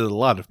so did a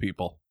lot of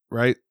people,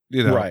 right?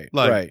 Right.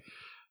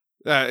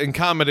 In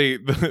comedy,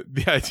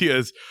 the idea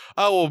is,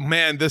 oh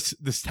man, this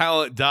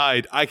talent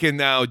died. I can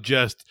now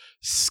just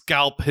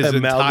scalp his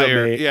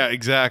entire. Yeah,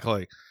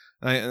 exactly.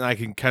 and I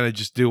can kind of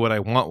just do what I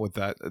want with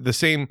that. The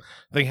same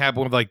thing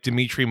happened with like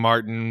Dimitri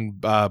Martin,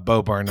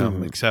 Bo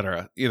Burnham,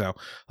 etc. You know,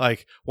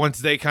 like once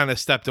they kind of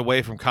stepped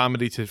away from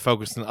comedy to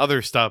focus on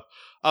other stuff,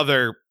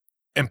 other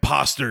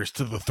imposters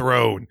to the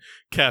throne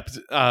kept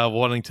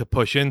wanting to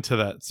push into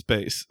that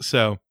space.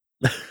 So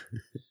I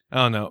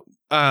don't know.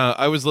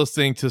 I was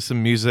listening to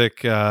some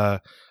music. I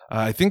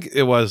think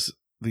it was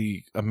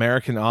the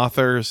American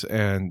Authors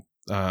and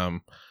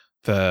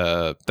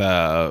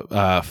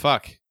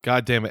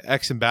God damn it,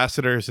 Ex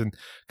Ambassadors and a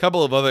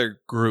couple of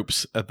other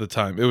groups at the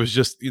time. It was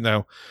just, you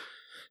know,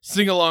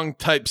 sing along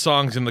type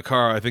songs in the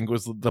car, I think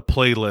was the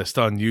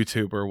playlist on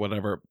YouTube or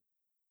whatever.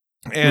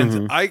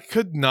 And I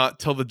could not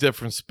tell the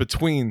difference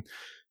between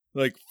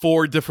like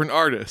 4 different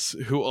artists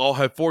who all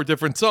had 4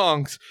 different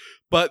songs,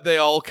 but they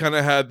all kind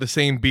of had the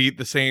same beat,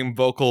 the same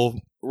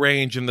vocal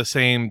range, and the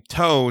same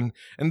tone,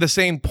 and the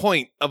same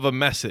point of a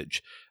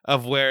message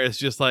of where it's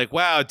just like,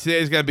 wow,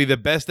 today's going to be the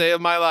best day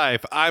of my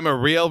life. I'm a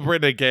real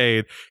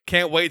renegade.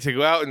 Can't wait to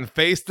go out and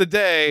face the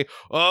day.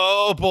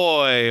 Oh,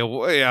 boy.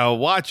 You know,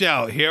 watch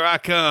out. Here I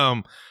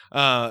come.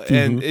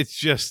 And it's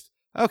just,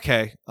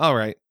 okay, all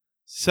right.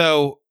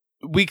 So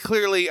we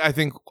clearly, I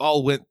think,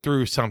 all went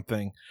through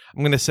something.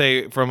 I'm going to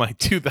say from like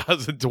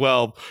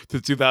 2012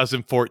 to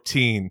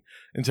 2014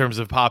 in terms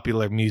of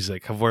popular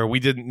music, of where we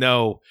didn't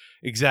know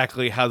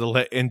exactly how to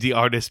let indie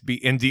artists be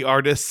indie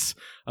artists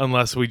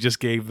unless we just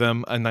gave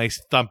them a nice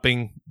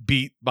thumping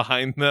beat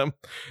behind them.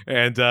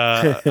 And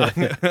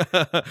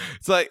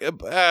it's like,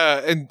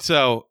 and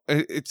so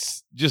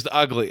it's just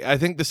ugly. I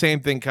think the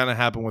same thing kind of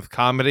happened with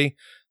comedy,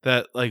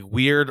 that like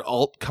weird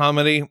alt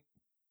comedy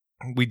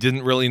we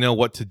didn't really know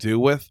what to do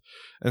with.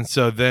 And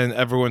so then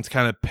everyone's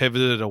kind of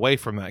pivoted away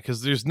from that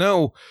because there's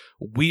no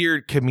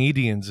weird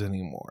comedians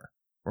anymore,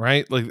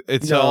 right? Like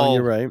it's all,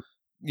 you're right.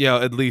 You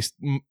know, at least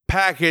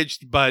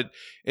packaged, but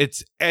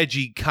it's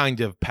edgy kind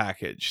of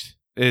packaged.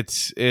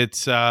 It's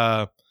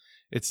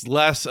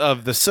less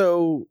of the.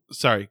 So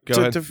sorry,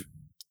 go ahead.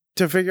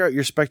 To figure out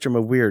your spectrum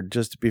of weird,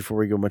 just before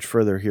we go much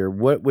further here,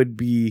 what would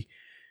be?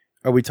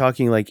 Are we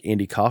talking like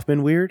Andy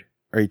Kaufman weird?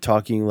 Are you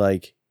talking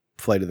like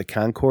Flight of the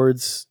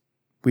Conchords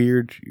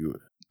weird?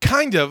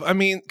 Kind of. I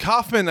mean,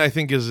 Kaufman, I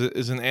think,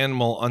 is an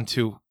animal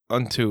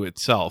unto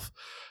itself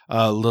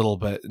a little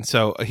bit, and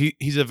so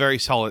he's a very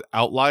solid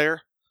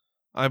outlier,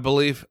 I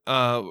believe,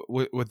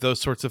 with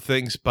those sorts of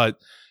things. But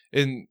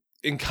in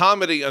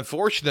comedy,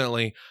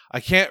 unfortunately, I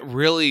can't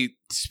really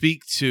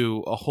speak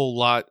to a whole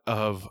lot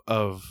of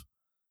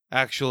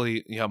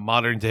actually, you know,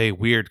 modern day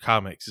weird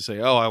comics to say,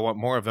 oh, I want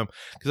more of them,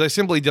 because I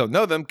simply don't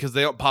know them, because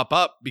they don't pop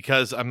up,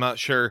 because I'm not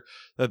sure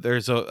that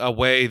there's a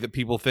way that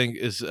people think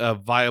is a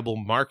viable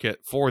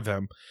market for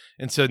them.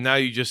 And so now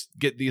you just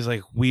get these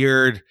like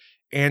weird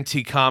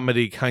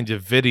anti-comedy kind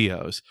of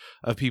videos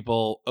of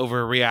people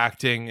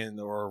overreacting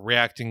or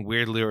reacting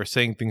weirdly or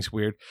saying things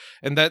weird,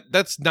 and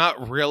that's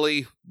not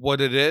really what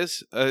it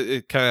is.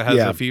 It kind of has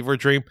a fever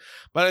dream.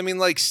 But I mean,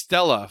 like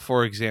Stella,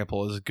 for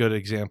example, is a good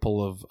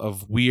example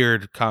of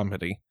weird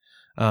comedy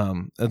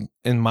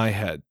in my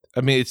head.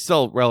 I mean, it's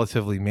still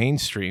relatively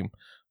mainstream,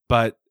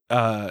 but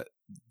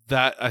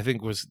that I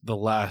think was the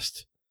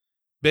last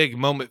big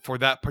moment for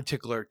that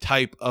particular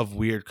type of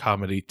weird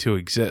comedy to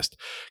exist,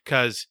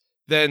 because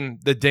then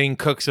the Dane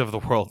Cooks of the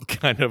world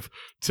kind of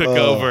took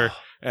over,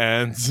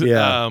 and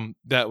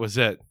that was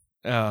it.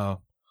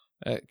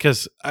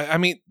 Because I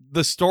mean,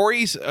 the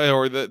stories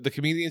or the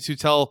comedians who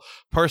tell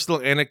personal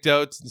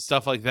anecdotes and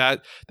stuff like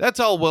that, that's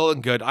all well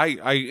and good.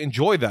 I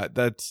enjoy that.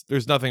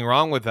 There's nothing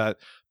wrong with that.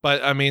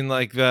 But I mean,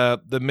 like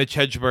the Mitch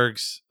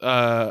Hedbergs,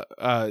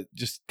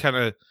 just kind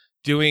of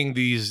doing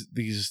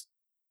these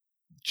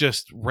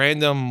just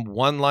random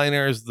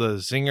one-liners, the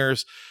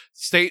zingers,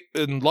 state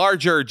and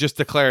larger, just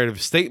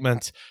declarative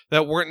statements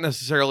that weren't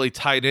necessarily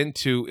tied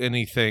into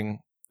anything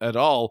at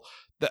all.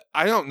 That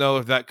I don't know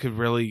if that could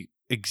really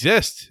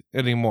exist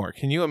anymore.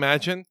 Can you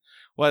imagine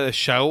what a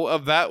show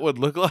of that would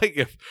look like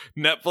if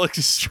Netflix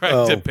is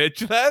trying to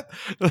pitch that?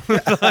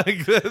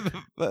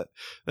 Like,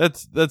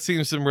 that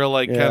seems some real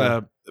like kind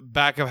of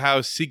back of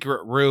house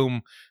secret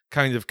room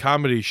kind of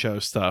comedy show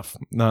stuff.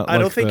 I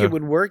don't think it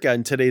would work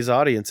on today's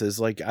audiences.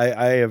 Like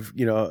I have,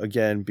 you know,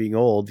 again, being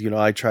old, you know,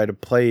 I try to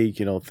play,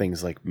 you know,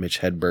 things like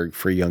Mitch Hedberg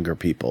for younger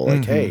people.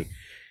 Like, hey,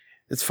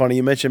 it's funny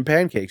you mentioned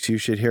pancakes. You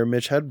should hear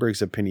Mitch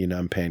Hedberg's opinion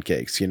on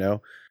pancakes, you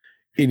know?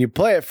 And you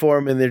play it for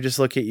them and they just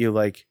look at you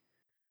like,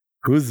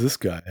 who's this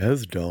guy?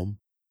 That's dumb.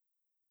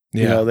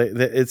 Yeah. You know,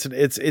 it's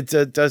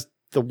does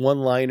the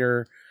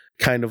one-liner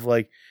kind of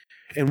like,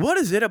 and what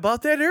is it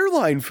about that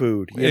airline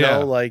food? You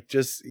know, like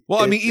just.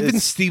 Well, I mean, even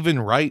Stephen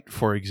Wright,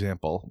 for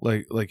example,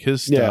 like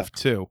his stuff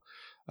too.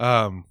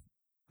 I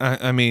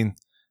mean,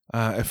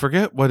 I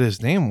forget what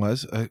his name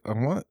was.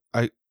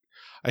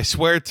 I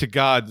swear to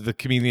God, the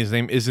comedian's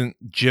name isn't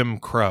Jim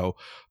Crow,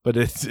 but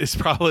it's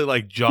probably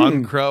like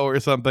John Crow or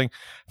something.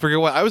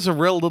 Forget what. I was a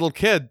real little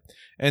kid,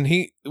 and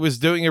he was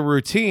doing a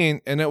routine,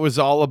 and it was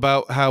all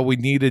about how we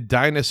needed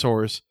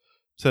dinosaurs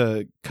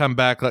to come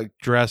back like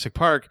Jurassic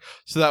Park,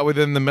 so that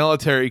within the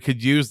military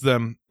could use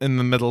them in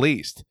the Middle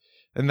East.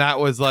 And that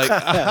was like,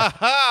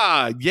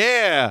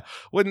 yeah,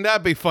 wouldn't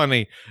that be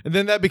funny? And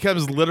then that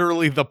becomes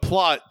literally the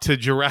plot to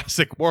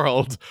Jurassic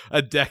World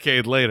a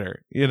decade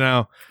later, you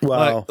know?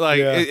 Wow.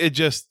 It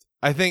just,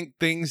 I think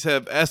things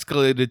have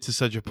escalated to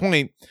such a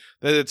point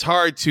that it's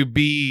hard to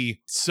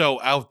be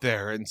so out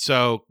there and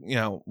so, you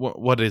know,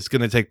 what is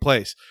going to take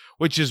place,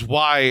 which is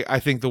why I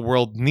think the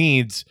world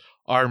needs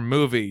our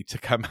movie to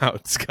come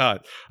out,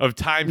 Scott, of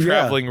time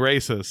traveling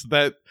racists.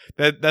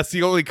 That's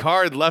the only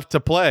card left to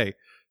play.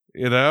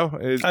 You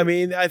know, I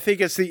mean, I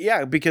think it's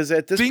because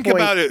at this think point,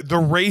 about it.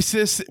 The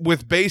racists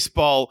with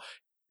baseball,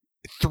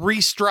 3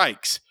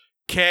 strikes,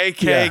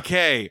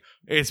 KKK.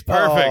 It's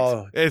perfect.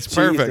 Oh, it's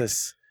perfect.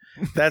 Jesus.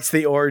 That's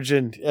the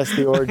origin.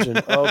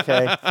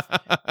 Okay.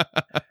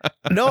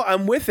 No,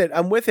 I'm with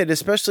it.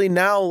 Especially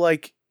now,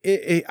 like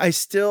I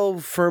still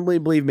firmly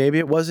believe maybe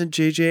it wasn't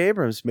J.J.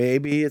 Abrams.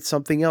 Maybe it's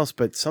something else,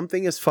 but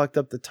something has fucked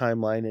up the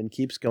timeline and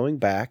keeps going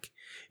back.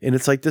 And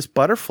it's like this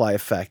butterfly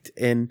effect.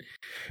 And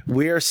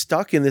we are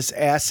stuck in this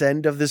ass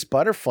end of this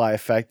butterfly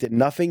effect and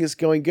nothing is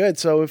going good.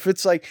 So if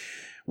it's like,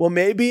 well,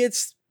 maybe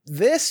it's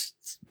this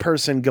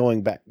person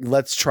going back,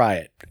 let's try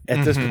it.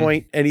 At this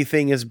point,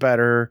 anything is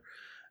better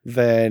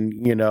than,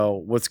 you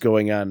know, what's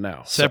going on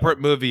now. Separate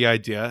movie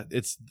idea.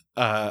 It's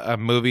a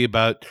movie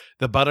about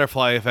the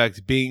butterfly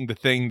effect being the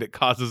thing that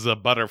causes a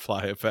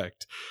butterfly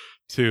effect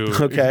to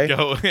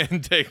go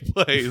and take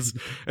place.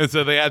 And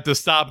so they have to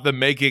stop the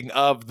making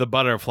of the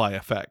butterfly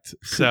effect.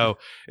 So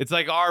it's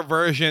like our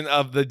version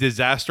of The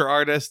Disaster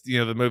Artist, you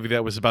know, the movie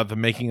that was about the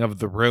making of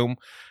The Room,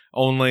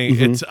 only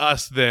it's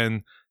us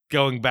then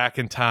going back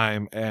in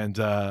time and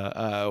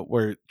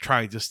we're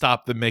trying to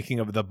stop the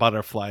making of the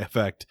butterfly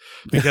effect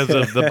because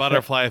of the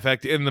butterfly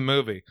effect in the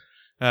movie.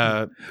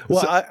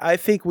 I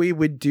think we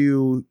would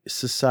do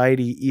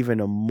society even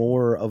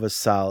more of a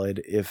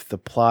solid if the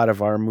plot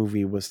of our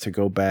movie was to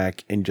go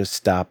back and just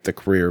stop the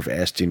career of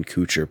Ashton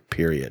Kutcher,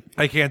 period.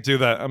 I can't do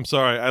that. I'm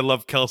sorry. I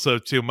love Kelso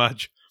too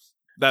much.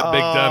 That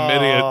big dumb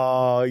idiot.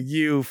 Oh,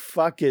 you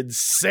fucking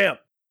simp.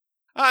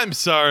 I'm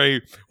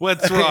sorry.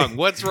 What's wrong?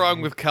 What's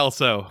wrong with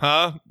Kelso?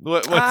 Huh?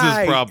 What's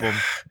his problem?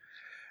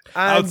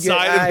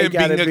 Outside of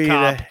him being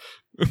a cop.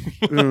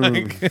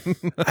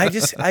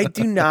 I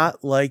do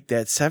not like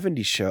that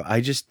 70s show.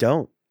 I just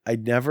don't. I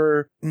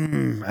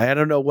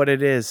don't know what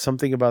it is.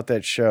 Something about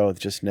that show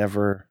just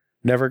never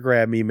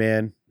grabbed me,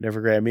 man. Never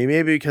grabbed me.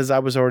 Maybe because I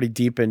was already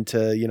deep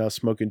into, you know,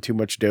 smoking too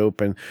much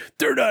dope and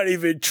they're not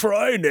even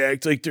trying to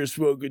act like they're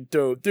smoking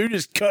dope. They're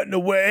just cutting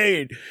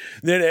away and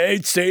then I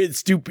ain't saying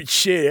stupid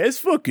shit. That's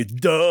fucking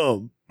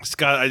dumb.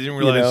 Scott, I didn't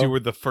realize you were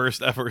the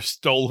first ever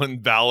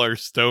Stolen Valor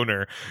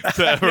stoner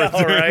to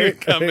ever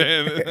come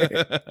in.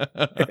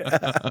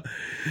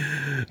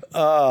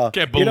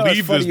 Can't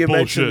believe this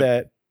bullshit.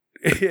 That.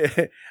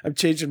 I'm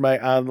changing my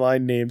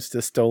online names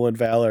to Stolen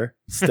Valor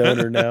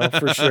Stoner now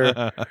for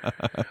sure.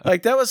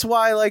 Like that was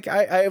why, like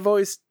I've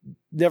always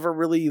never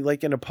really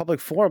like in a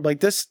public forum.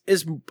 Like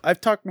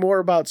I've talked more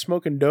about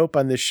smoking dope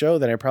on this show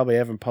than I probably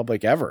have in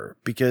public ever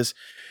because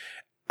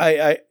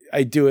I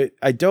do it.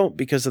 I don't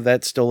because of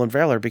that Stolen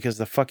Valor, because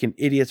the fucking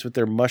idiots with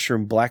their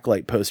mushroom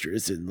blacklight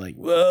posters and like,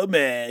 whoa,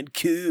 man,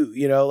 cool,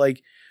 you know,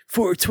 like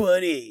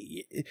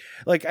 420.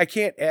 Like I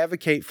can't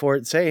advocate for it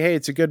and say, hey,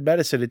 it's a good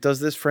medicine. It does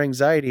this for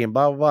anxiety and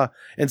blah, blah, blah,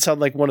 and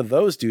sound like one of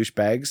those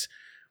douchebags,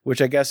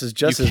 which I guess is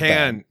just as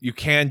bad. You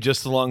can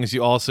just as long as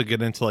you also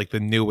get into like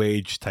the new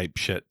age type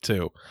shit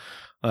too.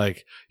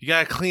 Like you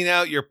gotta clean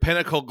out your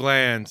pineal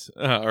glands,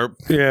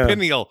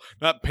 pineal,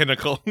 not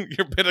pinnacle.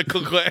 Your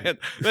pineal gland,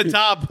 the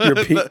top,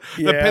 the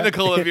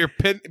pinnacle of your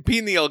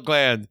pineal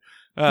gland.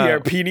 Your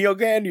pineal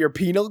gland,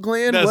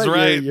 That's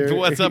right.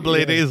 What's up,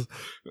 ladies?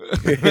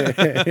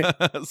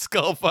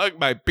 Skull fuck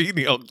my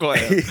pineal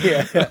gland.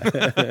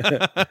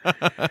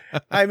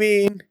 I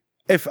mean,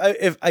 if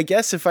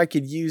I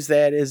could use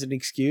that as an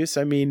excuse,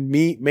 I mean,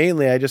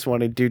 mainly I just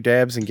want to do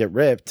dabs and get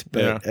ripped,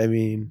 but I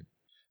mean,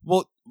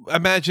 well.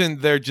 Imagine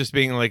there just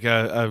being like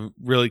a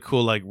really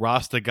cool like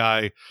Rasta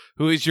guy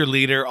who is your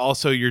leader,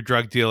 also your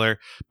drug dealer,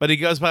 but he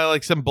goes by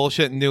like some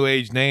bullshit new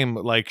age name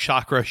like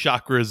Chakra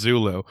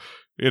Zulu,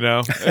 you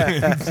know?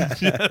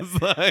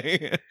 Just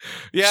like,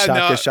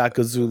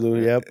 Shaka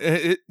Zulu, yep.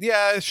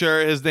 Yeah,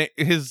 sure.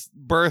 His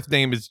birth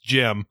name is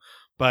Jim,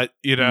 but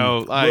you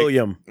know, like,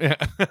 William. I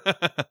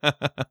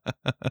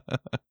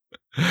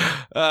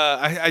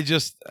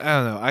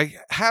don't know. I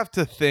have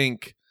to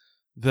think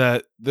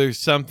that there's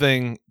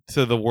something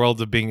to the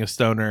world of being a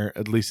stoner,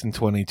 at least in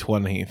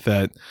 2020,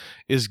 that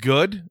is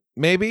good,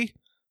 maybe,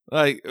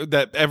 like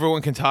that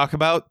everyone can talk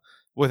about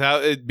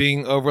without it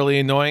being overly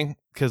annoying.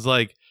 Because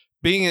like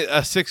being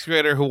a sixth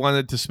grader who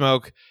wanted to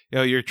smoke, you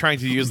know, you're trying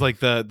to use like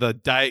the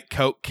Diet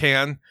Coke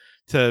can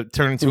to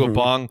turn into a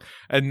bong,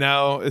 and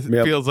now it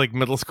feels like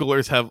middle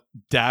schoolers have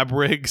dab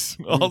rigs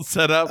all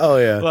set up. Oh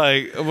yeah,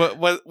 like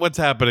what's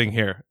happening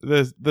here?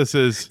 This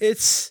is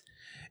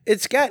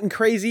It's gotten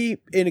crazy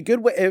in a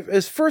good way.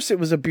 At first, it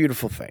was a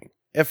beautiful thing.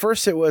 At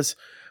first, it was,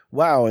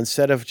 wow,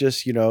 instead of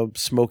just,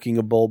 smoking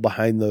a bowl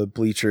behind the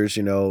bleachers,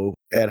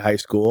 at high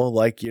school,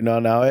 like,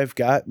 now I've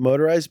got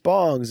motorized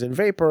bongs and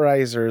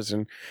vaporizers,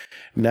 and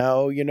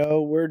now,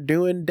 we're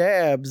doing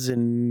dabs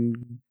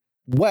and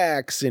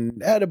wax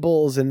and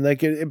edibles, and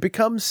like it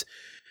becomes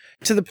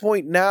to the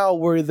point now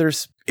where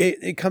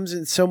it comes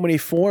in so many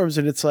forms,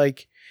 and it's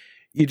like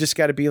you just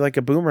got to be like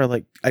a boomer,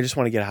 like, I just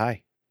want to get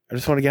high.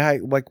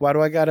 Like, why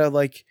do I gotta,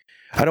 like,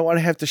 I don't want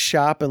to have to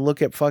shop and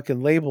look at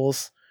fucking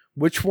labels.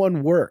 Which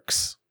one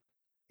works?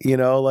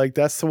 Like,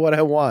 that's the one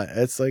I want.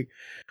 It's like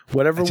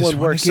whatever one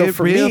works. So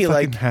for me,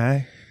 like,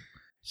 high,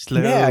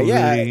 slowly.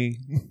 Yeah.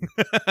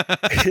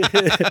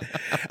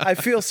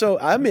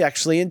 I'm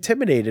actually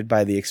intimidated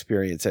by the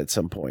experience at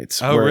some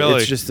points. Oh,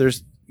 really? It's just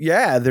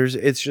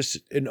it's just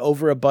an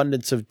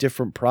overabundance of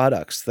different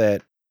products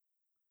that,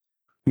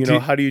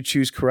 how do you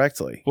choose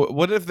correctly?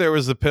 What if there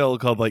was a pill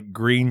called like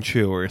Green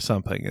Chew or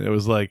something, and it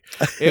was like,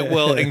 it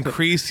will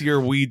increase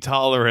your weed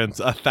tolerance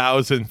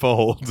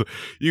 1,000-fold.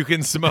 You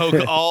can smoke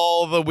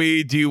all the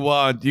weed you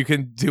want. You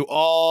can do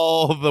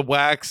all the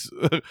wax.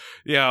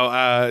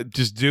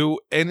 Just do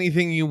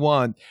anything you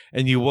want,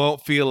 and you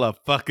won't feel a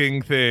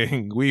fucking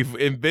thing. We've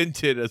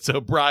invented a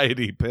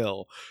sobriety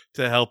pill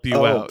to help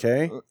you out.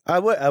 Okay, I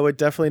would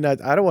definitely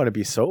not. I don't want to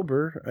be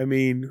sober. I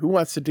mean, who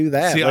wants to do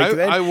that? See,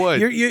 I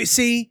would. You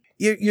see.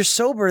 You're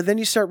sober, then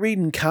you start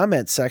reading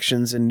comment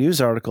sections and news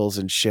articles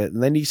and shit,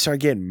 and then you start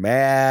getting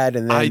mad.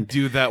 And then I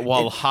do that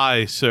while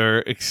high,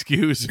 sir.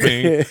 Excuse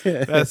me.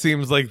 That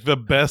seems like the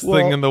best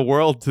thing in the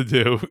world to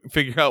do.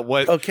 Figure out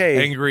what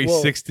angry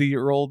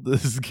 60-year-old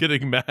is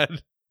getting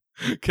mad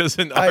because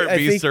an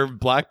Arby's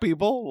served black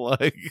people.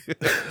 Like,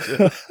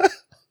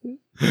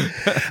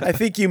 I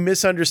think you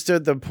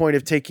misunderstood the point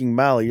of taking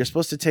Molly. You're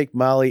supposed to take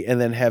Molly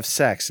and then have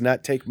sex,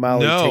 not take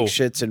Molly, take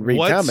shits, and read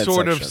comment sections. What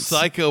sort of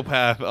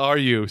psychopath are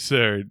you,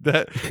 sir?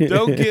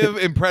 Don't give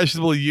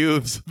impressionable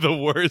youths the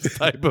worst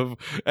type of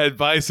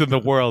advice in the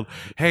world.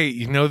 Hey,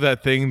 you know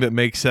that thing that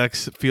makes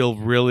sex feel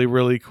really,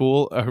 really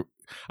cool?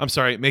 I'm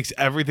sorry, it makes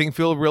everything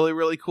feel really,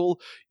 really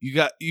cool.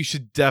 You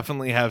should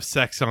definitely have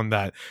sex on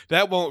that.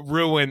 That won't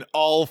ruin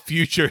all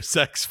future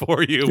sex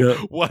for you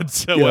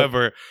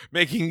whatsoever,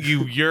 making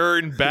you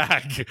yearn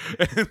back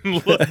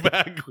and look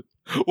back,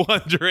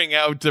 wondering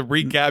how to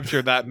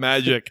recapture that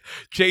magic,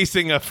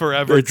 chasing a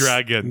forever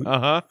dragon.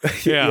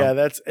 Yeah,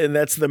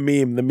 that's the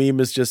meme. The meme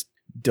is just,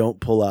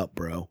 don't pull out,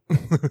 bro.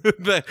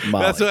 That's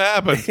what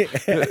happens.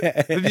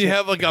 Then you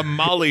have like a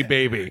Molly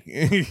baby.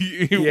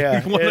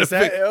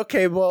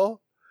 Okay?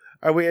 Well,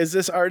 is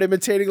this art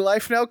imitating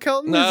life now,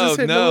 Kelton?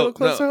 No.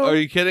 Are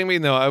you kidding me?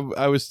 No,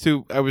 I was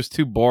too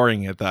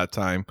boring at that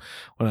time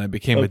when I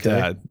became a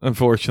dad.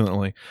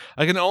 Unfortunately,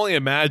 I can only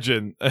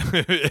imagine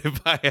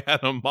if I had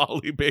a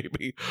Molly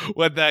baby,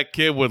 what that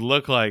kid would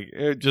look like.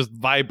 Just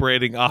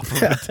vibrating off of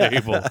the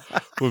table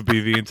would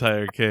be the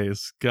entire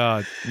case.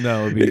 God,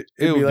 no, it would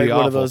be like awful.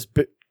 One of those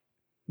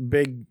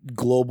big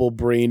global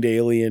brained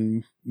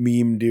alien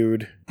meme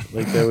dude.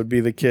 Like, that would be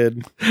the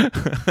kid.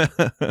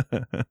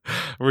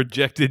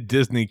 Rejected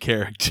Disney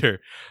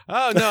character.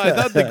 Oh no, I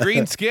thought the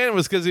green skin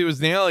was because he was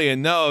an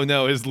alien.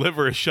 No, his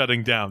liver is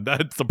shutting down.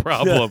 That's the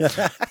problem.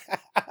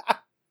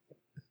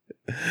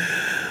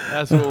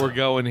 That's what we're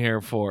going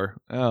here for.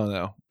 I don't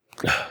know.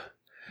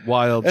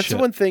 Wild That's shit.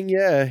 one thing,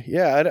 yeah.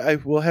 I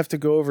will have to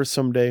go over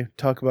someday,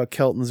 talk about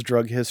Kelton's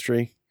drug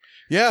history.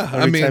 Yeah, How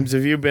many times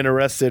have you been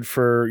arrested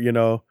for,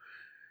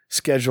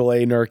 Schedule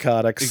A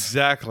narcotics?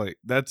 Exactly.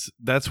 That's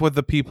what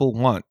the people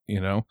want,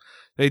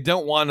 They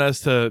don't want us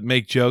to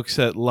make jokes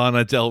at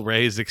Lana Del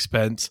Rey's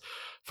expense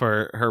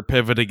for her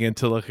pivoting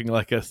into looking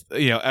like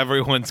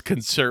everyone's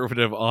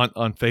conservative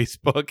on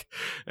Facebook.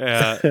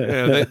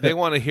 They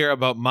want to hear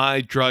about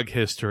my drug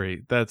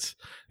history. That's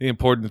the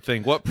important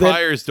thing. What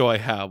priors do I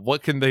have?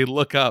 What can they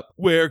look up?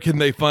 Where can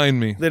they find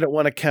me? They don't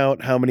want to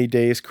count how many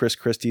days Chris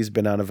Christie's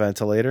been on a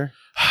ventilator.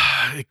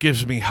 It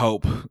gives me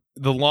hope.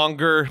 The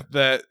longer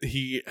that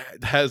he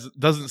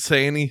doesn't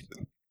say anything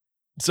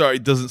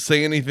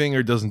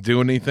or doesn't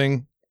do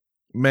anything,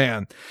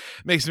 man,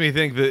 makes me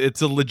think that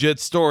it's a legit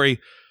story.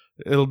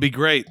 It'll be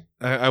great.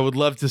 I would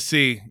love to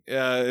see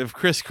if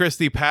Chris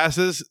Christie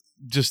passes.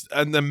 Just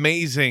an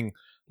amazing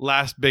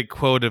last big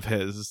quote of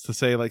his is to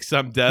say, like,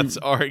 some deaths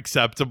are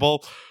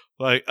acceptable.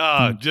 Like,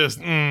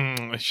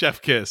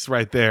 chef kiss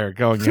right there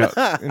going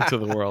out into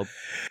the world.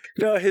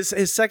 No,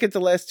 his second to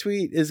last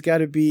tweet has got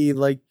to be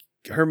like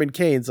Herman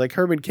Cain's. Like,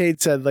 Herman Cain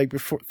said, like,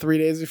 3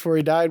 days before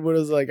he died, when it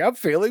was like, I'm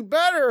feeling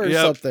better or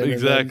something.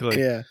 Exactly.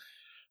 Then,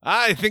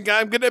 I think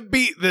I'm gonna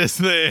beat this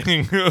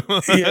thing.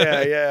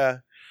 Yeah.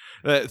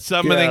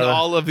 Summoning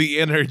all of the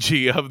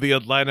energy of the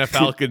Atlanta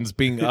Falcons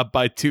being up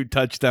by 2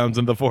 touchdowns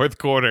in the fourth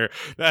quarter.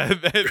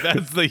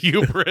 That's the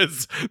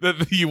hubris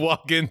that you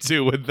walk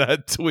into with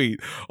that tweet.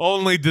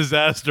 Only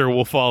disaster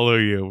will follow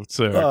you,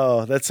 sir.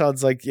 Oh, that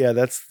sounds like,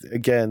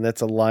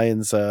 that's a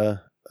Lions,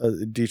 a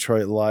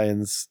Detroit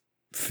Lions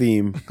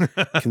theme,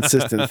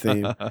 consistent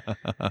theme.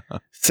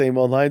 Same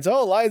old lines.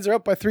 Oh, Lions are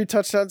up by 3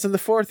 touchdowns in the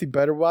fourth. You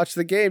better watch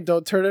the game.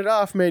 Don't turn it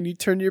off, man. You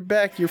turn your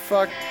back, you're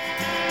fucked.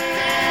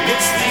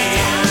 It's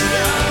the